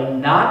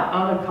calling, not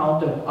on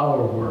account of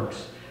our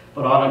works,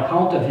 but on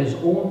account of his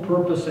own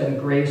purpose and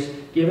grace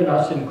given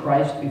us in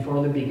Christ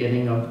before the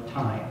beginning of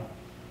time.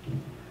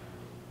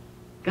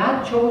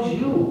 God chose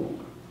you.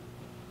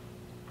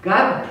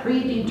 God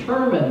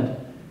predetermined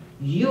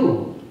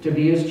you to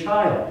be his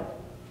child.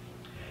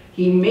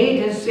 He made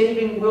his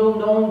saving will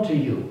known to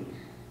you.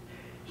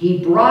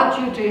 He brought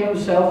you to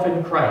himself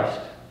in Christ.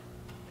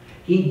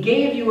 He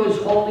gave you his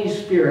Holy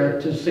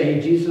Spirit to say,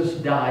 Jesus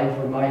died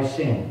for my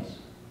sins.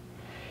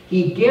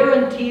 He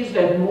guarantees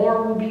that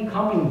more will be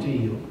coming to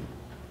you.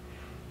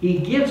 He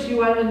gives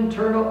you an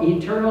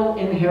eternal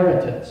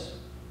inheritance.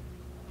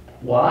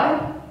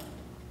 Why?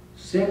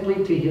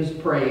 Simply to his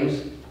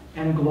praise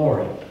and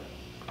glory.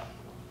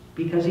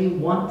 Because he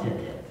wanted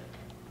it.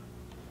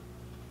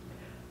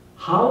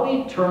 How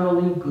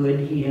eternally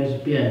good he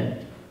has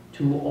been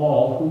to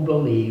all who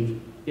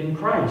believe in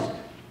Christ.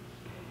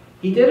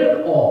 He did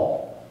it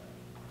all,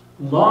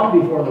 long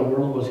before the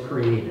world was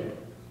created.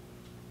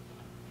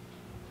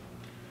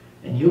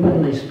 And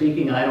humanly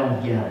speaking, I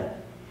don't get it.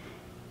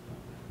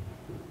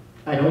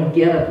 I don't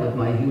get it with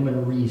my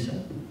human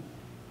reason.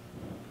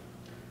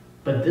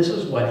 But this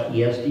is what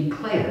he has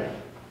declared.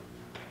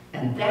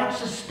 And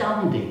that's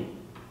astounding.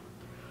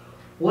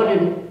 What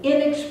an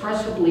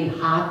inexpressibly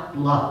hot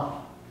love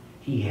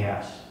he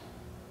has.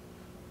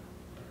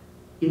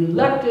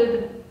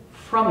 Elected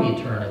from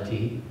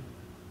eternity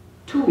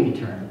to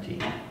eternity.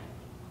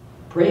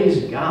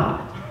 Praise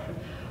God.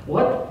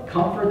 What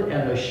comfort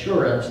and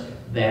assurance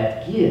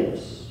that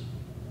gives.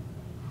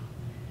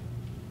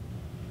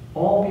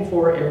 All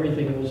before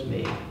everything was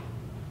made.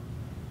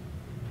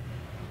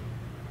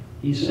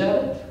 He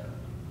said it.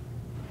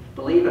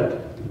 Believe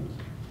it.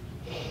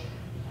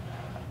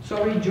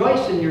 So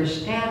rejoice in your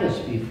status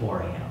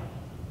before him.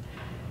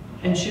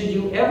 And should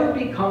you ever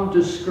become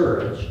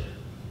discouraged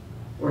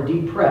or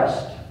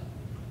depressed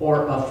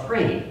or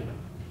afraid,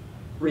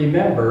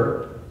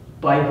 remember,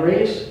 by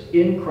grace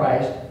in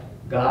Christ,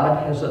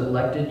 God has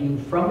elected you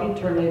from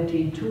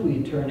eternity to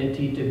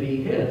eternity to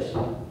be his.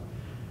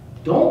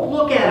 Don't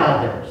look at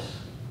others.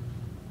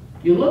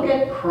 You look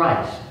at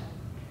Christ,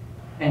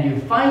 and you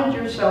find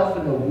yourself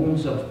in the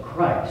wounds of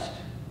Christ,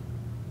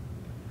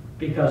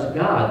 because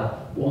God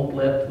won't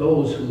let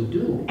those who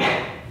do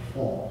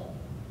fall.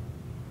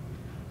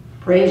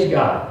 Praise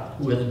God,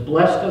 who has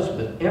blessed us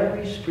with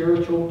every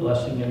spiritual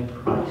blessing in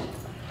Christ.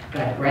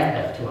 God grant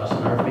that to us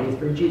in our faith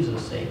for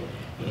Jesus' sake.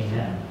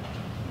 Amen.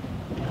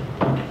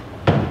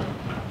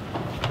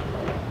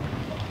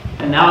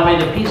 And now may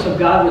the peace of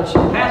God, which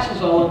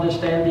surpasses all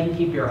understanding,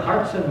 keep your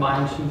hearts and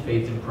minds through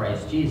faith in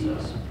Christ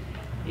Jesus.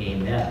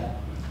 Amen.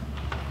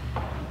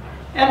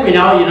 And we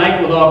now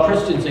unite with all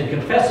Christians in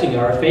confessing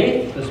our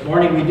faith. This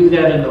morning we do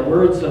that in the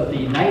words of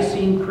the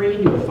Nicene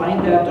Creed. You'll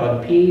find that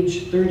on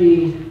page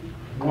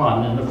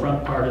 31 in the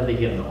front part of the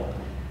hymnal.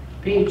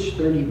 Page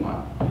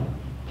 31.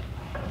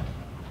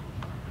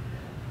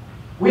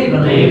 We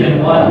believe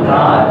in one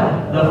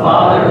God, the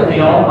Father, the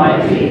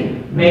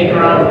Almighty,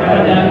 maker of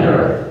heaven and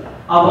earth,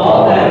 of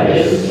all that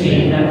is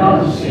seen and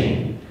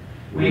unseen.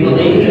 We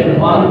believe in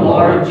one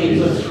Lord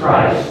Jesus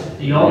Christ,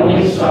 the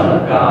only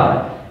Son of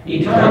God,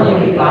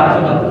 eternally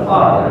begotten of the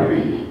Father,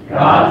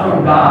 God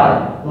from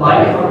God,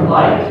 light from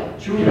light,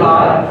 true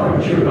God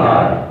from true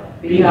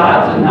God,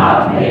 begotten,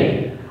 not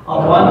made,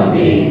 of one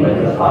being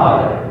with the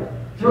Father.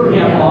 Through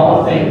him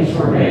all things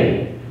were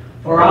made.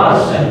 For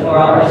us and for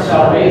our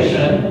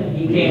salvation,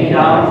 he came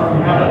down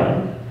from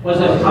heaven,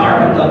 was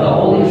incarnate of the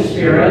Holy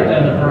Spirit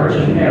and the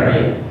Virgin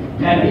Mary,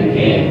 and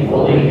became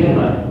fully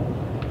human.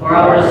 For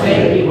our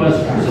sake he was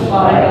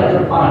crucified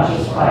under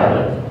Pontius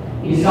Pilate.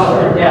 He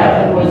suffered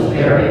death and was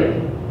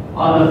buried.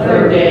 On the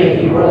third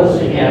day he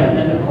rose again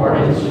in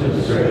accordance with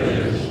the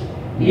Scriptures.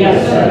 He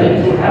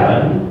ascended to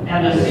heaven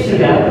and is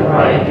seated at the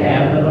right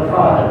hand of the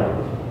Father.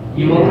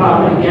 He will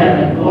come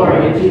again in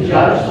glory to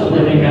judge the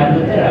living and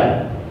the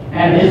dead,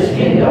 and his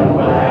kingdom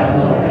will have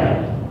no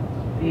end.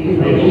 We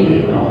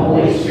believe in the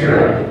Holy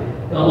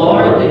Spirit, the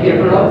Lord, the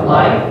giver of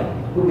life,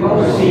 who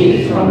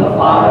proceeds from the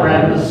Father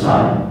and the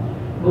Son,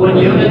 who in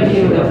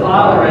unity with the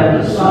Father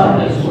and the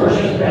Son is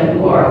worshipped and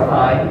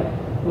glorified,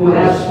 who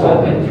has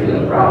spoken through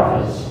the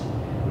prophets.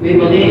 We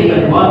believe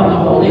in one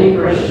holy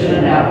Christian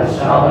and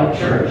apostolic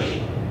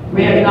church.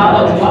 We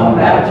acknowledge one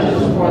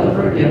baptism for the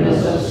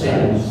forgiveness of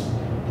sins.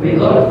 We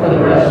look for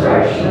the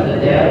resurrection of the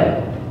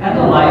dead and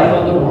the life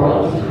of the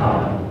world to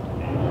come.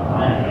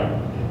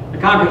 Amen. The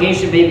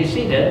congregation may be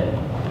seated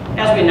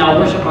as we now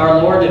worship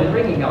our Lord in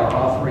bringing our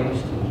offerings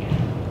to Him.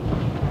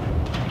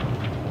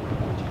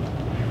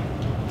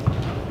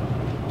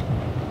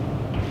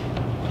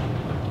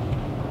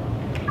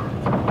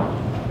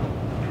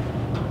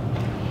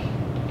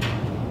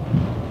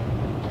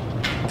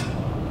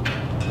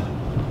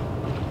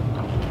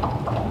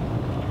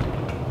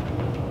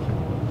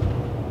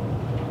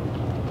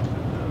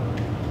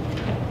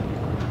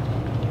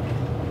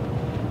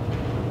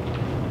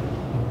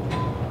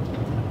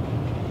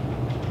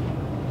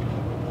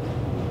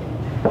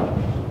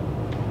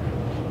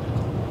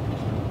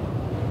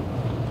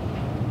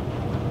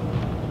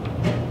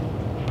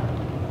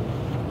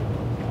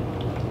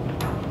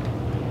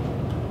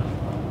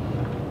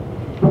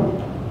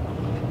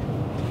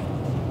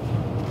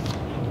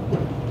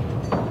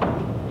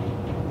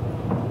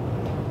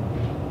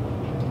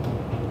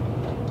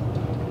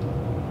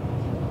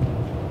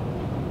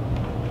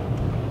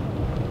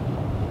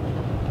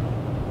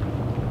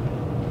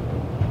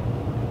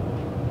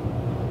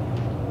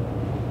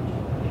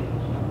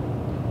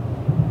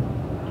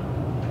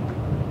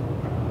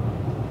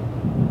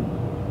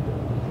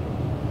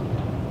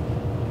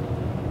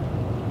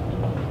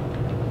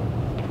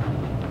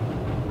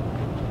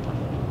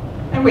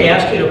 We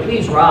ask you to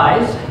please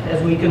rise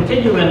as we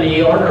continue in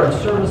the order of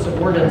service of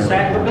word and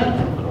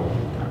sacrament.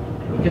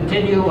 We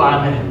continue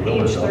on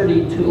page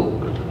 32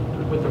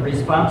 with the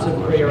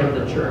responsive prayer of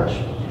the church.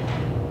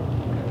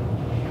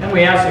 And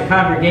we ask the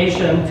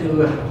congregation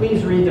to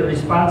please read the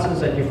responses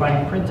that you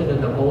find printed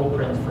in the bold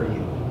print for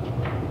you.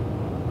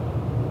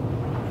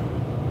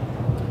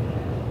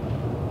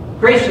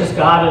 Gracious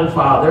God and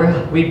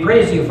Father, we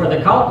praise you for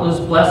the countless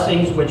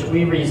blessings which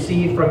we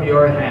receive from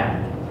your hand.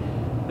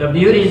 The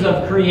beauties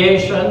of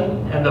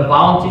creation and the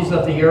bounties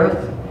of the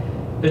earth,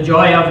 the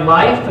joy of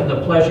life and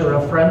the pleasure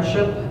of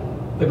friendship,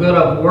 the good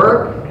of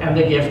work and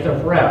the gift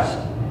of rest,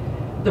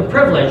 the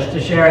privilege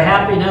to share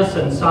happiness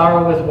and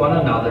sorrow with one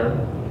another.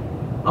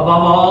 Above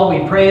all,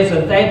 we praise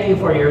and thank you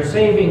for your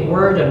saving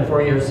word and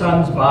for your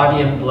Son's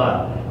body and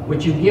blood,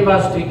 which you give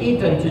us to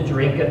eat and to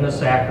drink in the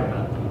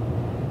sacrament.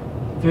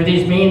 Through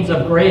these means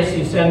of grace,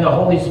 you send the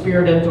Holy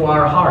Spirit into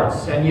our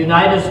hearts and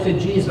unite us to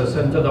Jesus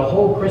and to the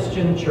whole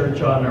Christian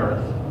church on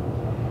earth.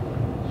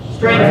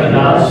 Strengthen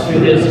us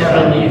through this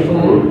heavenly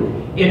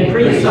food,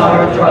 increase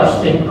our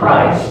trust in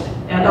Christ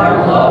and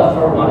our love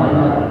for one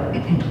another.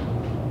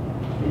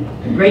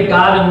 Great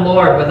God and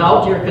Lord,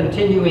 without your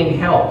continuing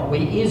help, we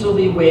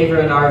easily waver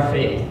in our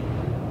faith,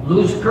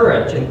 lose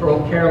courage, and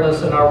grow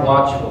careless in our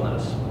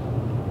watchfulness.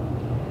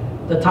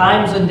 The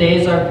times and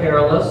days are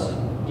perilous.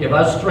 Give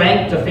us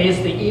strength to face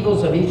the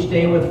evils of each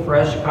day with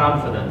fresh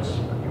confidence.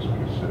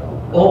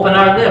 Open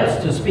our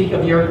lips to speak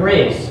of your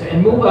grace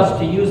and move us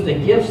to use the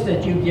gifts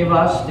that you give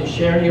us to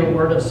share your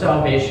word of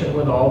salvation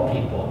with all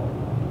people.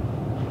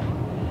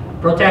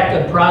 Protect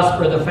and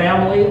prosper the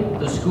family,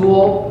 the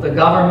school, the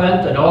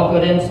government, and all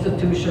good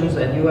institutions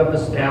that you have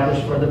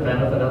established for the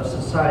benefit of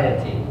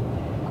society.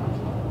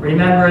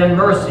 Remember in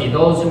mercy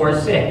those who are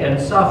sick and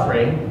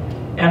suffering,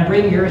 and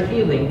bring your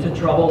healing to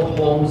troubled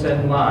homes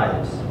and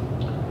lives.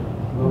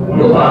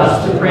 Move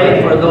us to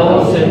pray for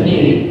those in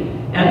need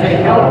and to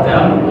help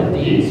them with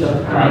deeds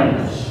of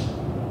kindness.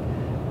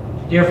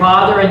 Dear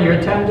Father, in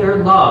your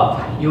tender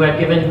love, you have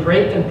given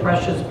great and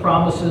precious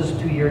promises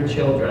to your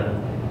children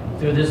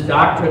through this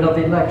doctrine of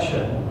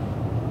election.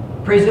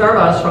 Preserve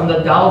us from the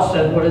doubts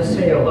that would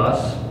assail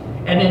us,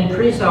 and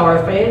increase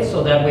our faith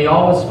so that we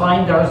always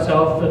find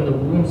ourselves in the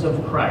wounds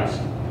of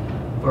Christ.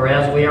 For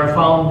as we are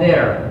found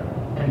there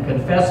and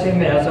confess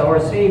him as our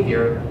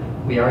Savior,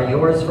 we are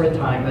yours for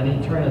time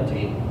and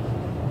eternity.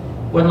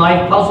 When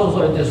life puzzles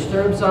or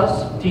disturbs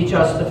us, teach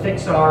us to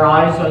fix our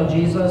eyes on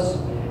Jesus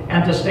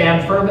and to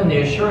stand firm in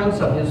the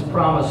assurance of his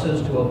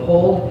promises to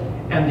uphold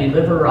and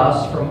deliver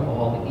us from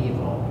all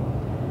evil.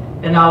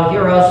 And now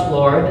hear us,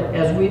 Lord,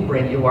 as we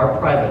bring you our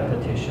private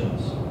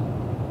petitions.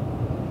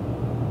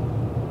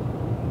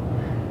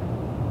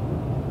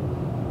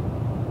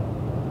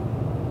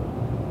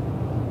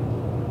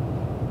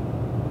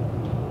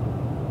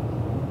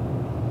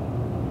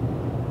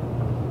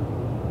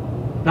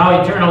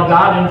 Now, eternal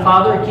God and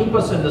Father, keep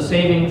us in the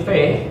saving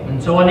faith,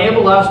 and so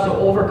enable us to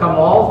overcome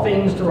all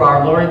things through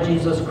our Lord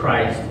Jesus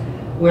Christ,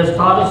 who has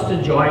taught us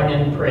to join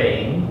in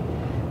praying.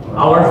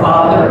 Our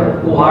Father,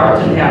 who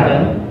art in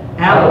heaven,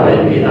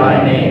 hallowed be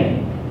thy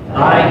name.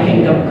 Thy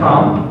kingdom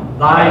come,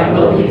 thy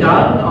will be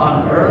done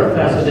on earth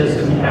as it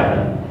is in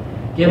heaven.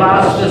 Give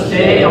us this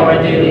day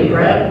our daily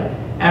bread,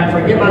 and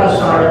forgive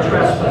us our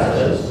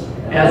trespasses,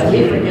 as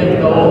we forgive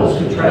those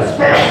who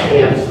trespass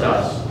against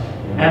us.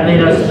 And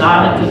lead us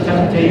not into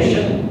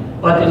temptation,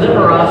 but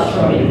deliver us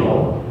from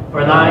evil.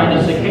 For thine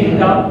is the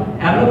kingdom,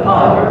 and the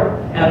power,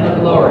 and the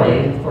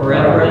glory,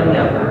 forever and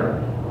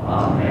ever.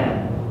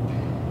 Amen.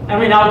 And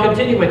we now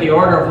continue with the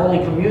order of Holy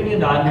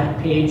Communion on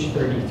page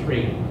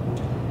 33.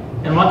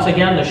 And once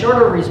again, the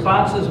shorter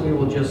responses we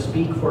will just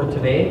speak for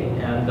today,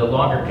 and the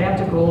longer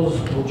canticles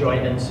will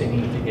join in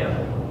singing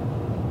together.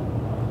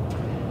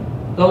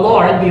 The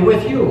Lord be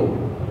with you.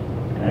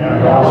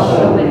 And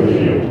also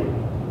with you.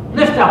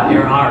 Lift up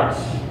your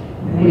hearts.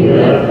 We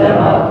lift them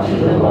up to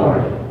the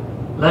Lord.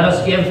 Let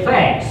us give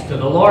thanks to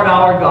the Lord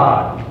our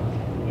God.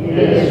 It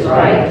is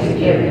right to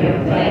give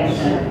him thanks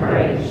and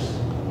praise.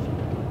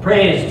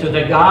 Praise to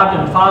the God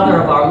and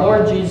Father of our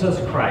Lord Jesus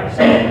Christ.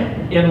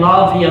 In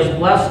love, he has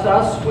blessed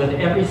us with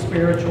every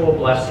spiritual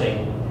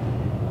blessing.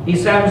 He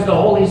sends the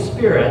Holy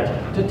Spirit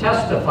to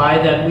testify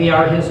that we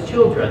are his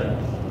children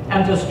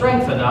and to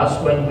strengthen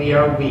us when we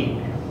are weak.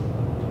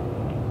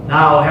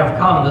 Now have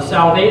come the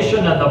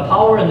salvation and the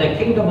power and the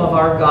kingdom of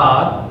our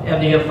God and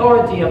the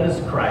authority of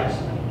his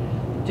Christ.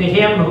 To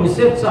him who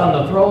sits on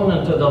the throne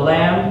and to the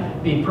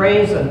Lamb be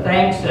praise and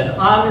thanks and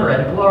honor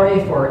and glory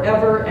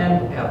forever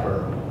and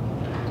ever.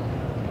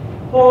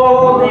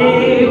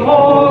 Holy,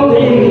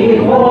 holy,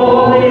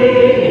 holy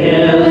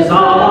is the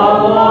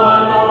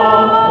Lord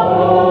of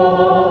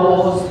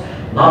hosts.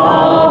 The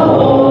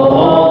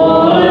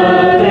whole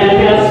earth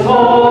is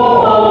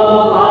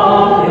full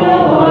of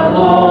your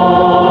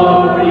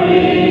glory.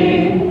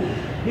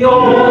 You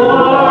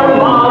are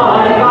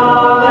my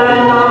God,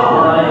 and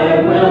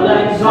I will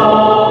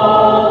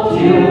exalt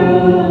you.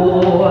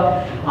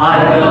 I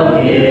will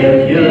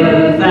give you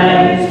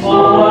thanks,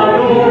 for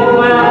you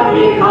have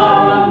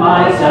become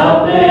my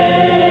salvation.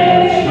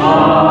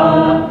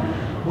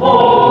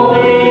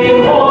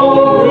 Holy,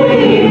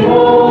 holy,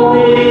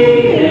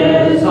 holy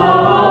is the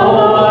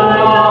Lord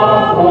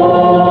of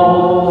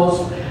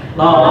hosts.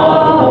 The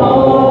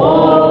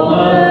whole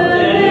earth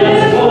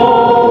is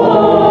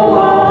full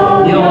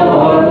of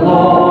your glory.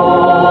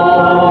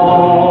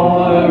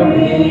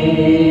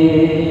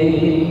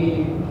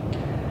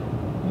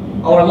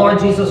 Our Lord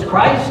Jesus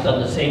Christ, on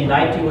the same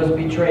night he was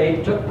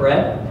betrayed, took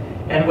bread,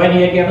 and when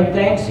he had given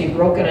thanks, he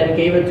broke it and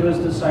gave it to his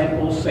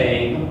disciples,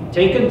 saying,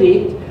 "Take and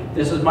eat.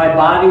 This is my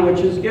body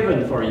which is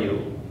given for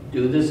you.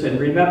 Do this in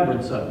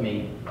remembrance of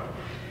me."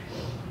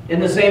 In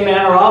the same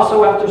manner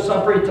also after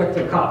supper he took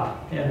the cup,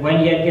 and when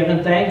he had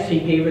given thanks, he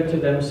gave it to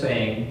them,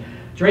 saying,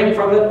 "Drink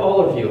from it, all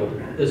of you.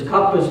 This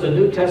cup is the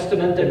New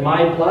Testament in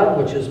my blood,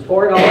 which is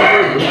poured out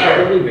for you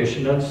for the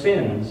remission of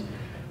sins.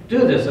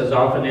 Do this as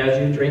often as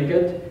you drink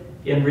it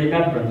in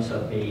remembrance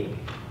of me."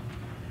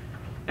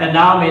 And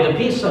now may the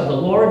peace of the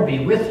Lord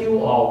be with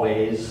you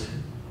always.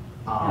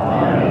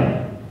 Amen.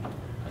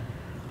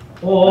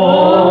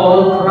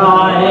 O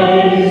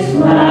Christ,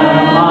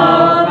 Lamb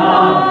of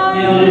God,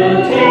 you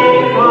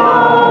take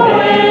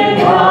away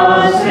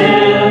the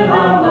sin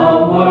of the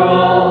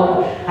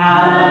world.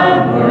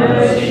 Have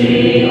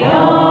mercy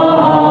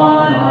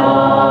on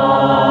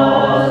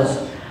us.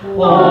 O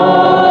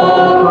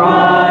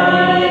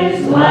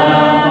Christ,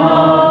 Lamb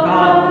of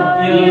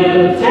God,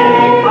 you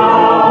take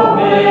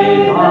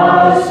away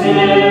the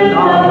sin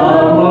of the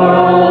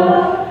world.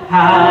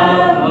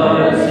 Have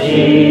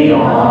mercy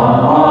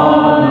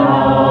on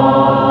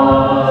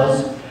us.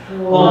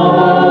 O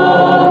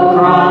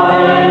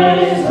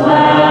Christ,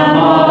 Lamb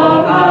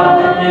of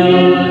God, you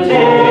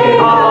take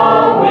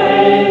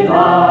away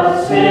the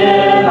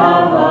sin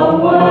of the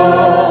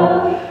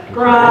world.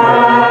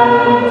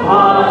 Grant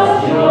us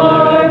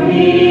your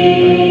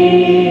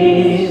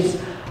peace.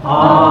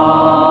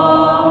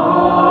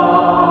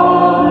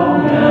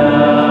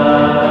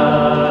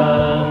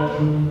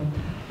 Amen.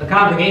 The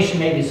congregation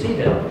may be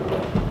seated.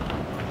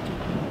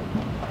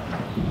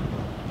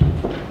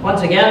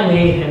 Once again,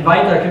 we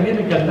invite our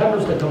communicant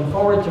members to come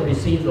forward to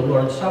receive the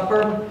Lord's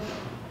Supper.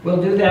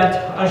 We'll do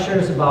that,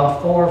 ushers,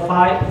 about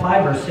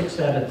five or six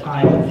at a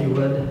time, if you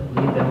would,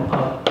 lead them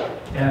up.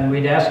 And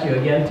we'd ask you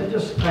again to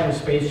just kind of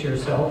space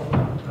yourself,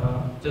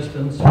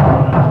 distance from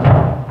one another.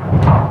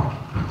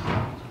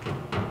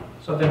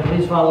 So then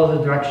please follow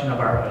the direction of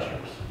our ushers.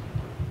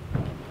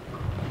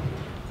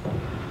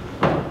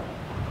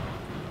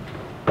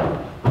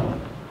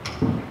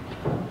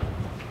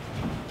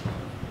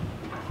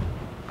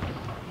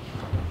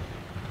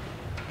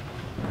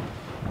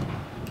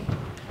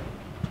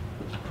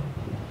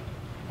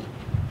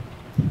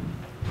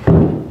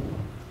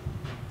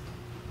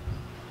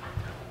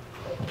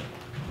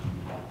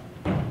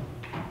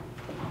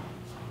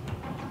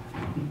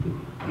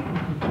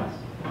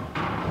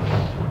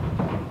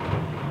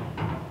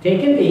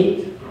 Take and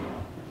eat.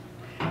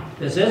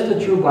 This is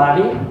the true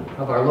body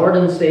of our Lord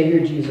and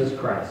Savior Jesus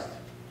Christ,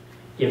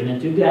 given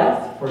into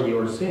death for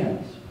your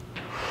sins.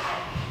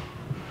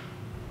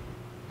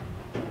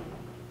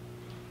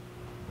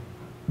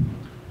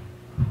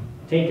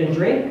 Take and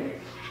drink.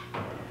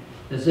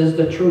 This is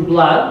the true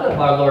blood of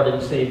our Lord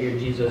and Savior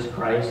Jesus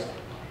Christ,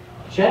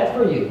 shed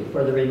for you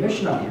for the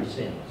remission of your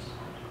sins.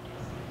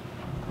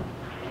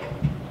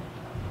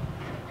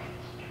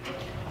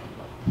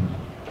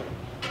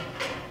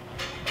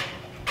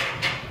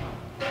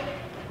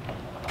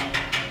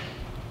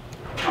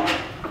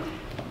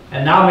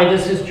 And now may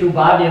this his true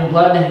body and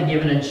blood,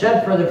 given and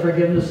shed for the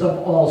forgiveness of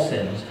all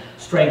sins,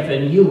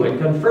 strengthen you and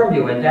confirm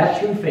you in that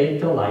true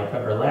faith to life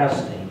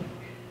everlasting.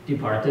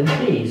 Depart in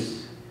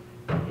peace.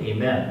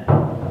 Amen.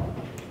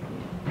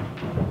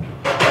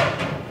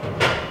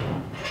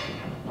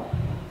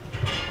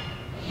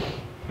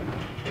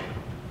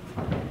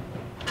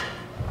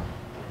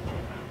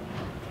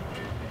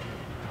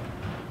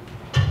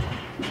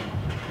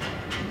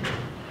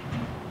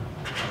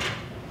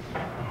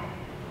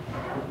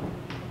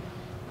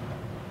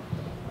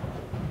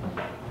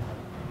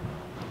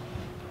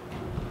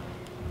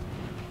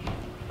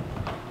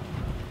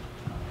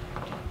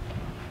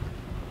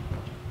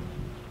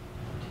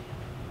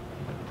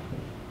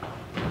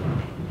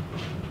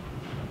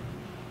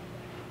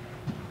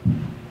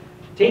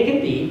 Take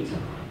and eat.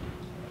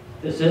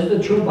 This is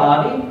the true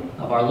body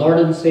of our Lord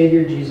and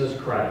Savior Jesus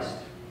Christ,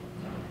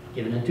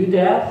 given unto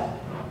death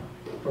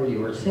for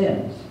your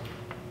sins.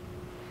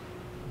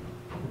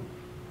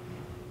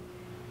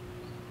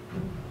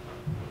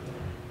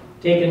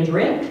 Take and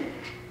drink.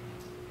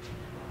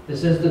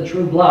 This is the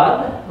true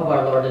blood of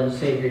our Lord and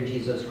Savior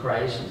Jesus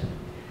Christ,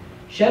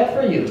 shed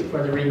for you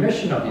for the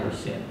remission of your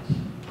sins.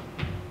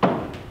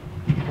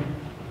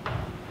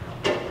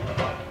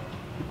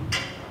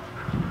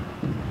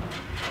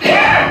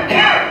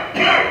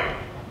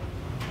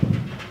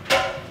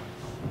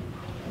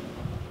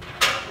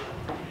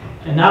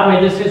 And now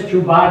may this his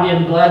true body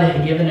and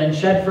blood, given and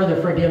shed for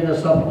the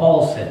forgiveness of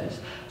all sins,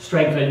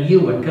 strengthen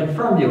you and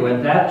confirm you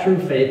in that true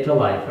faith to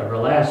life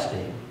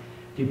everlasting.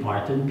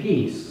 Depart in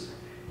peace.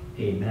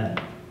 Amen.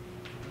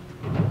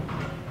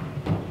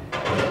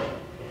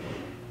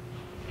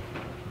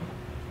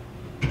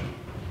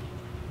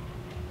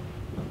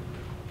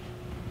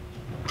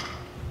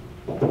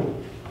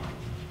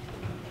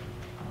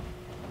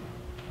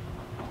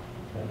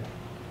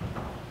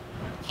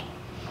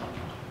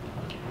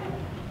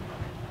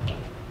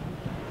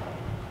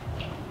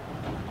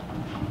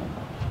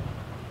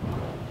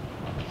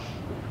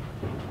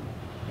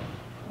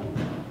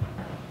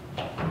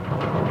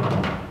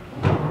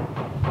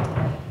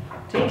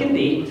 Take and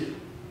eat.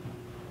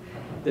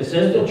 This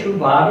is the true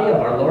body of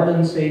our Lord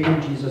and Savior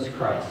Jesus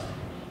Christ,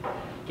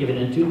 given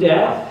into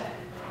death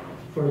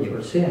for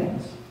your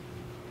sins.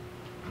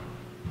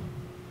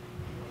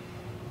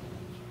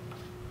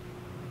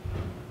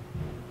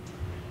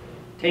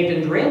 Take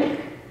and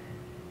drink.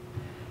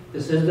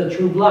 This is the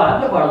true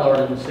blood of our Lord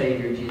and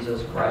Savior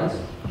Jesus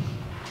Christ,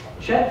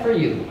 shed for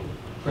you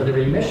for the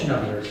remission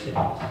of your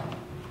sins.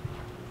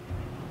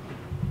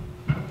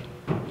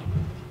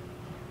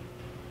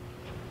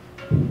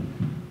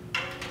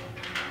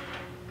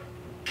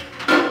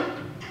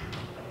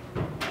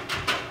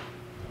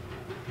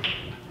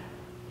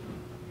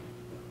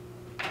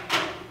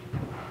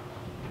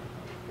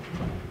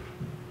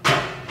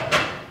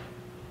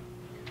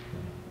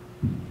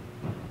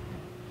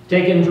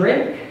 Take and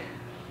drink.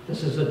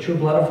 This is the true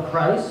blood of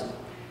Christ,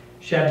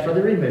 shed for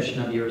the remission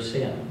of your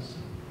sins.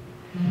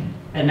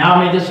 And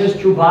now may this his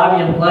true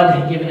body and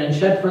blood, given and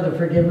shed for the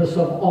forgiveness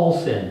of all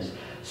sins,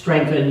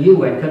 strengthen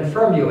you and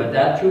confirm you in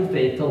that true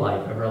faith to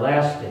life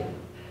everlasting.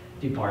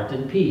 Depart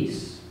in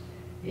peace.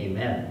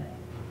 Amen.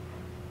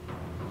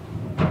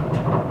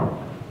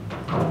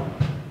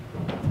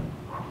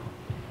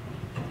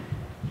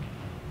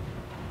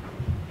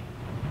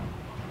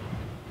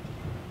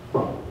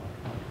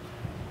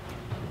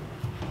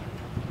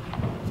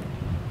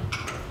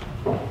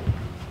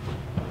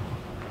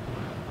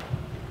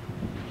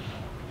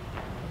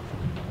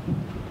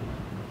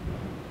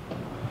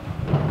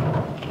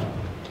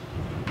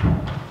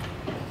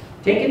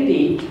 Take and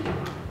eat.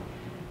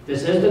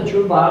 This is the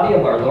true body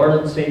of our Lord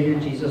and Savior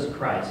Jesus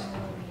Christ,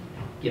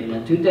 given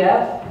unto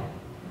death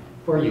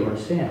for your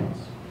sins.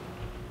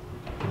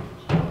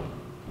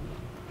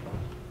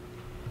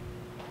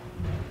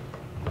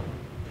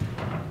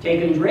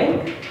 Take and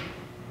drink.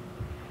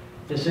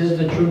 This is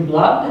the true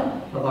blood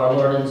of our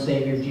Lord and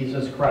Savior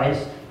Jesus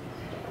Christ,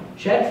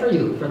 shed for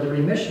you for the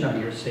remission of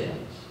your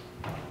sins.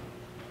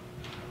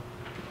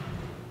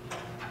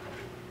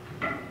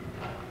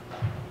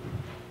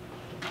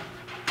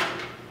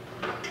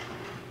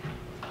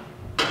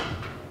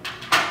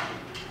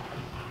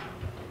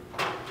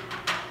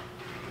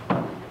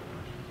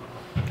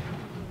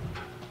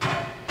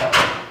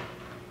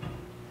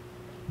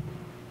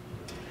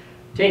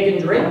 Take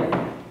and drink.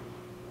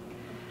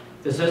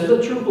 This is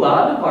the true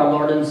blood of our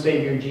Lord and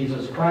Savior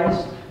Jesus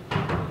Christ,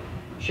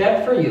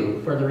 shed for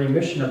you for the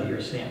remission of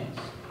your sins.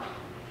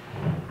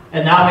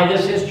 And now may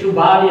this his true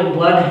body and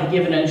blood,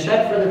 given and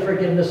shed for the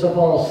forgiveness of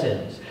all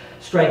sins,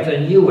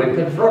 strengthen you and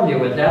confirm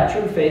you in that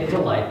true faith to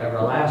life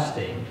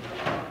everlasting.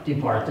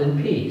 Depart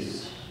in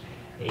peace.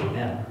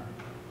 Amen.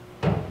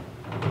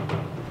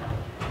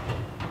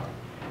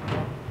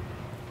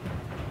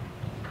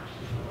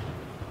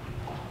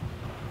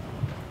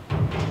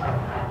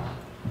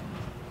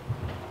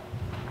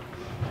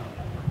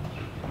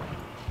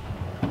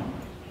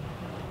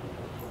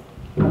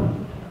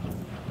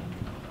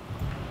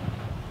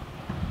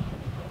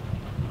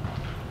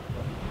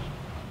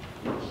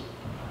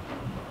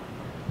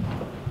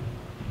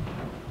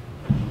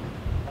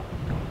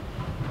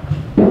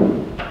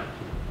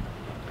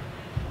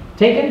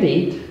 Take and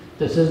eat.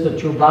 This is the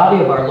true body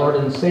of our Lord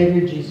and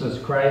Savior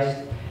Jesus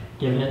Christ,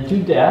 given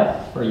into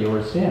death for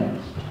your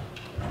sins.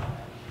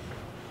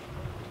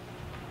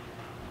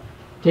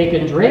 Take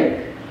and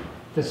drink.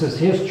 This is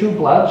his true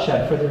blood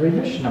shed for the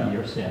remission of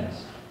your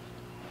sins.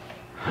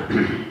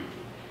 And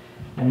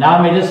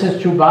now may this his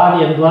true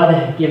body and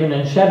blood given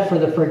and shed for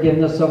the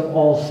forgiveness of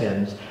all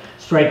sins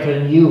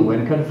strengthen you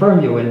and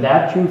confirm you in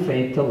that true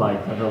faith to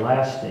life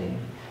everlasting.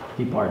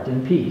 Depart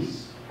in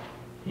peace.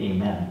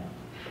 Amen.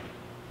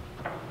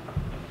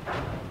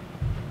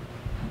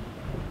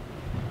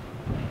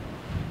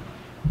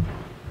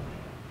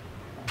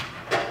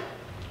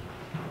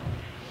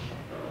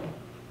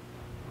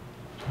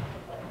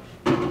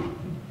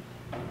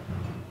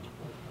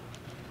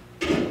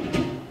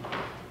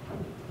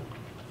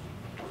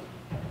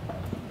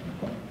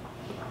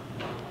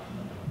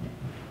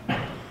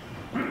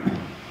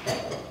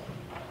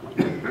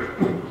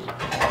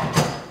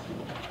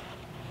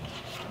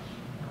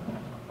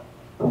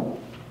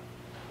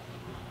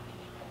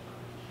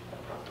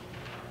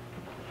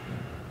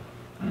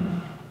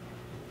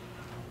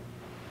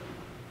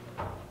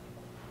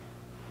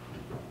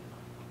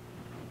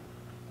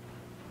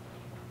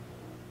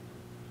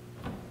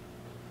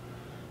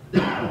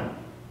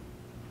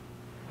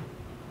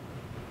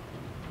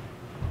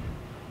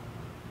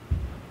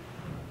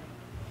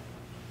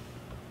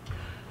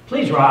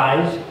 Please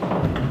rise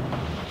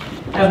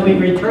as we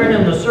return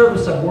in the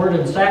service of Word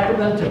and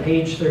Sacrament to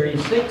page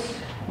 36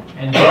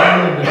 and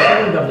join in the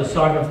singing of the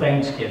Song of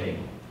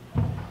Thanksgiving.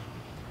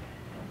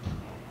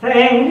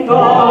 Thank the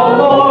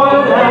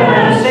Lord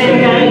and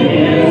sing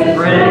his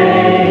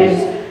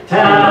praise.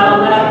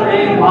 Tell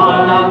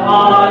everyone of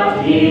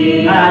what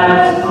he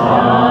has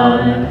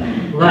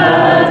done.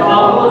 Let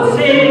all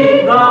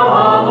seek the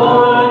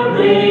Lord,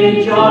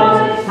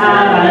 rejoice,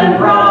 and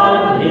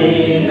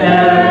proudly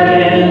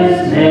bear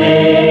his name.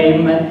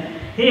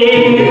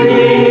 He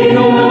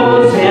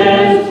renews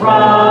his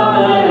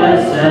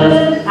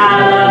promises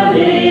and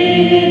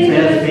leads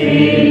his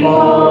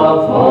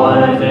people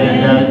forth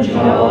in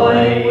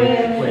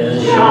joy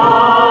with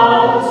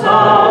shouts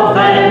of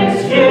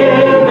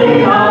thanksgiving.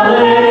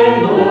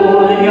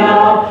 Hallelujah,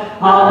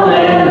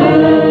 hallelujah.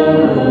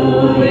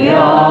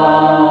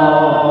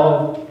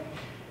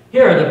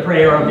 Hear the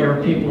prayer of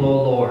your people,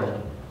 O Lord,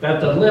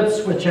 that the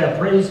lips which have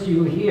praised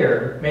you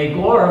here may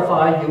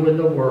glorify you in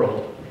the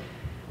world.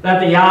 That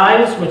the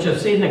eyes which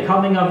have seen the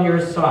coming of your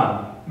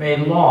Son may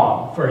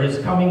long for his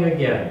coming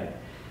again,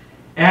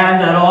 and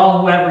that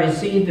all who have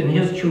received in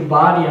his true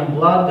body and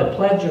blood the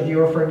pledge of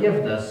your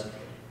forgiveness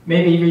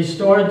may be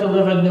restored to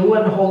live a new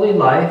and holy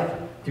life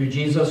through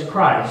Jesus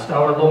Christ,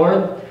 our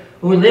Lord,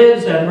 who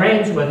lives and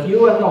reigns with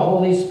you and the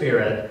Holy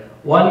Spirit,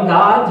 one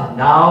God,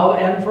 now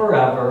and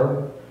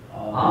forever.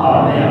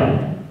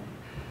 Amen.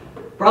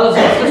 Brothers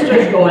and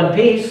sisters, go in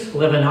peace,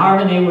 live in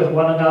harmony with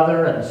one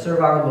another, and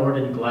serve our Lord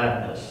in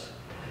gladness.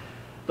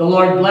 The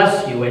Lord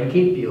bless you and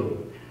keep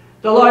you.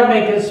 The Lord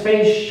make his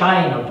face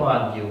shine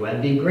upon you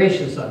and be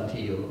gracious unto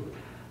you.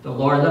 The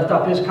Lord lift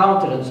up his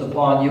countenance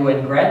upon you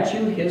and grant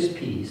you his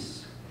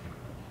peace.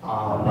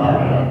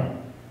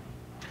 Amen.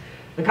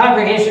 The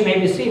congregation may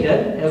be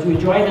seated as we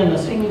join in the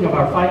singing of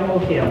our final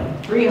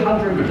hymn,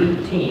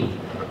 318,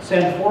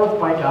 Sent Forth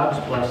by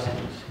God's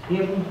Blessings.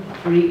 Hymn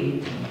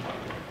 318.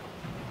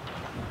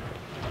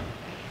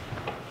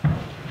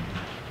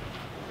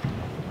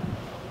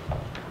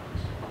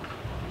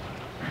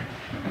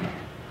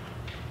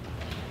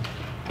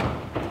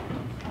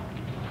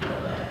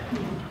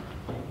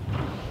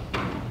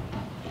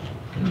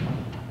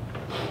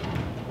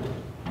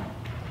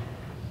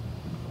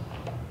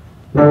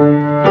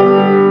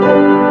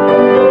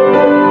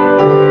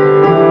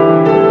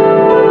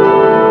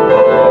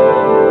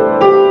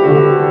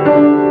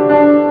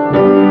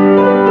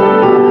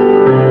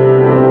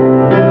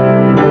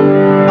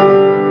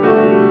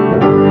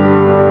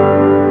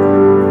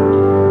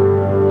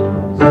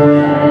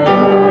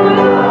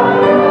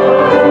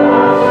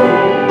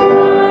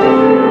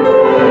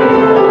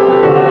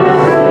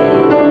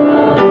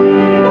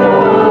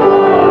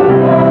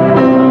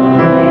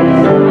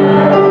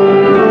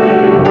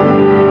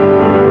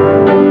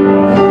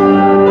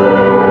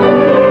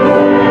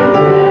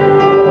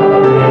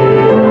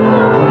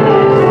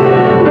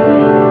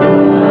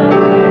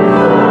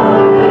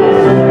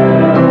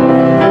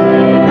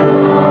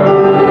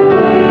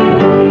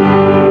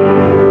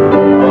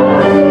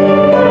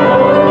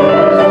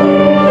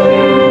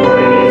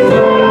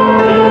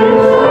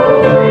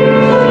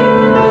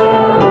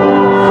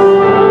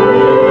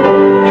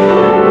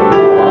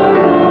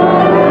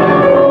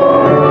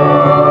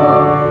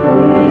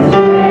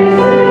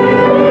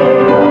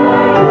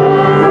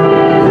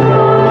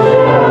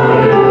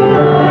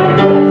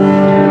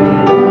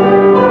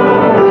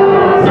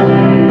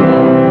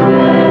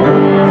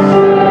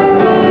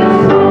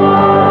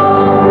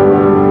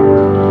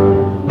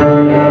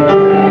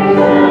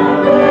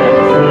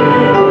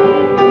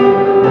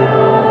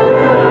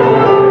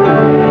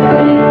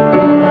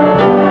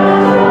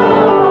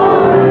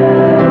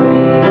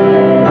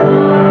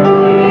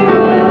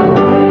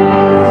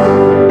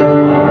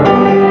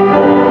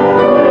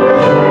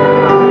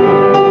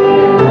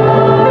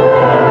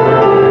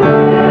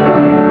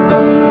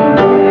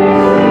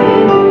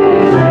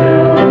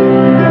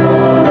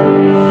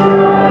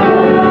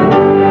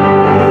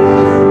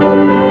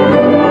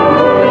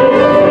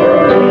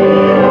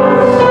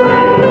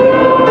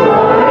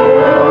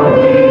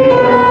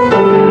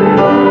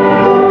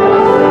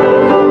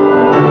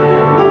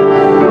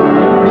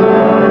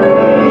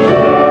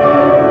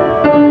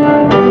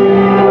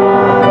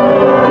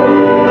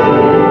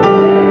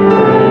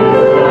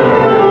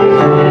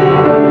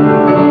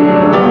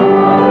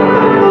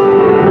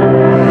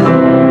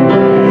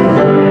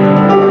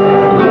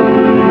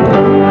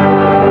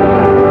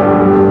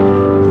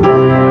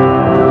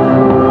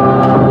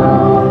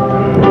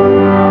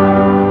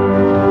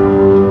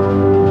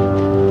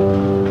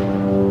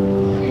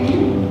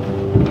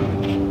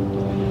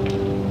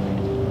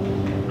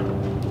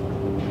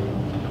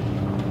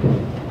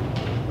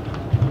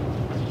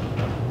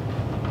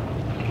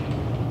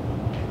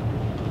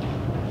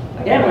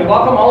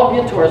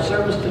 to our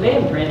service today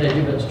and praying that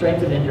you've been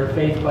strengthened in your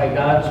faith by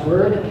God's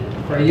Word.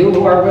 For you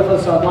who are with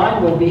us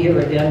online, we'll be here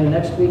again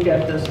next week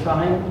at this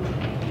time.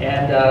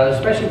 And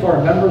especially for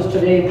our members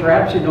today,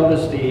 perhaps you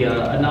noticed the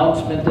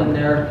announcement in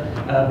there.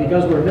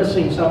 Because we're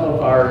missing some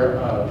of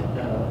our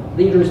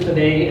leaders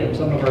today and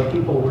some of our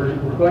people, we're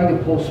going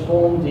to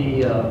postpone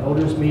the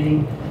voters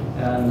meeting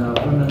and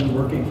Women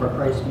Working for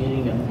Christ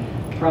meeting,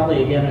 and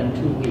probably again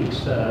in 2 weeks,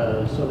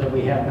 so that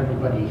we have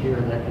everybody here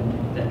that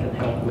can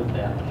help with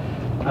that.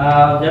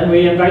 Then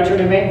we invite you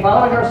to remain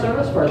following our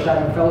service for a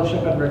time of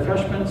fellowship and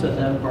refreshments, and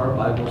then for our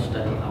Bible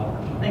study hour.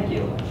 Thank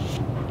you.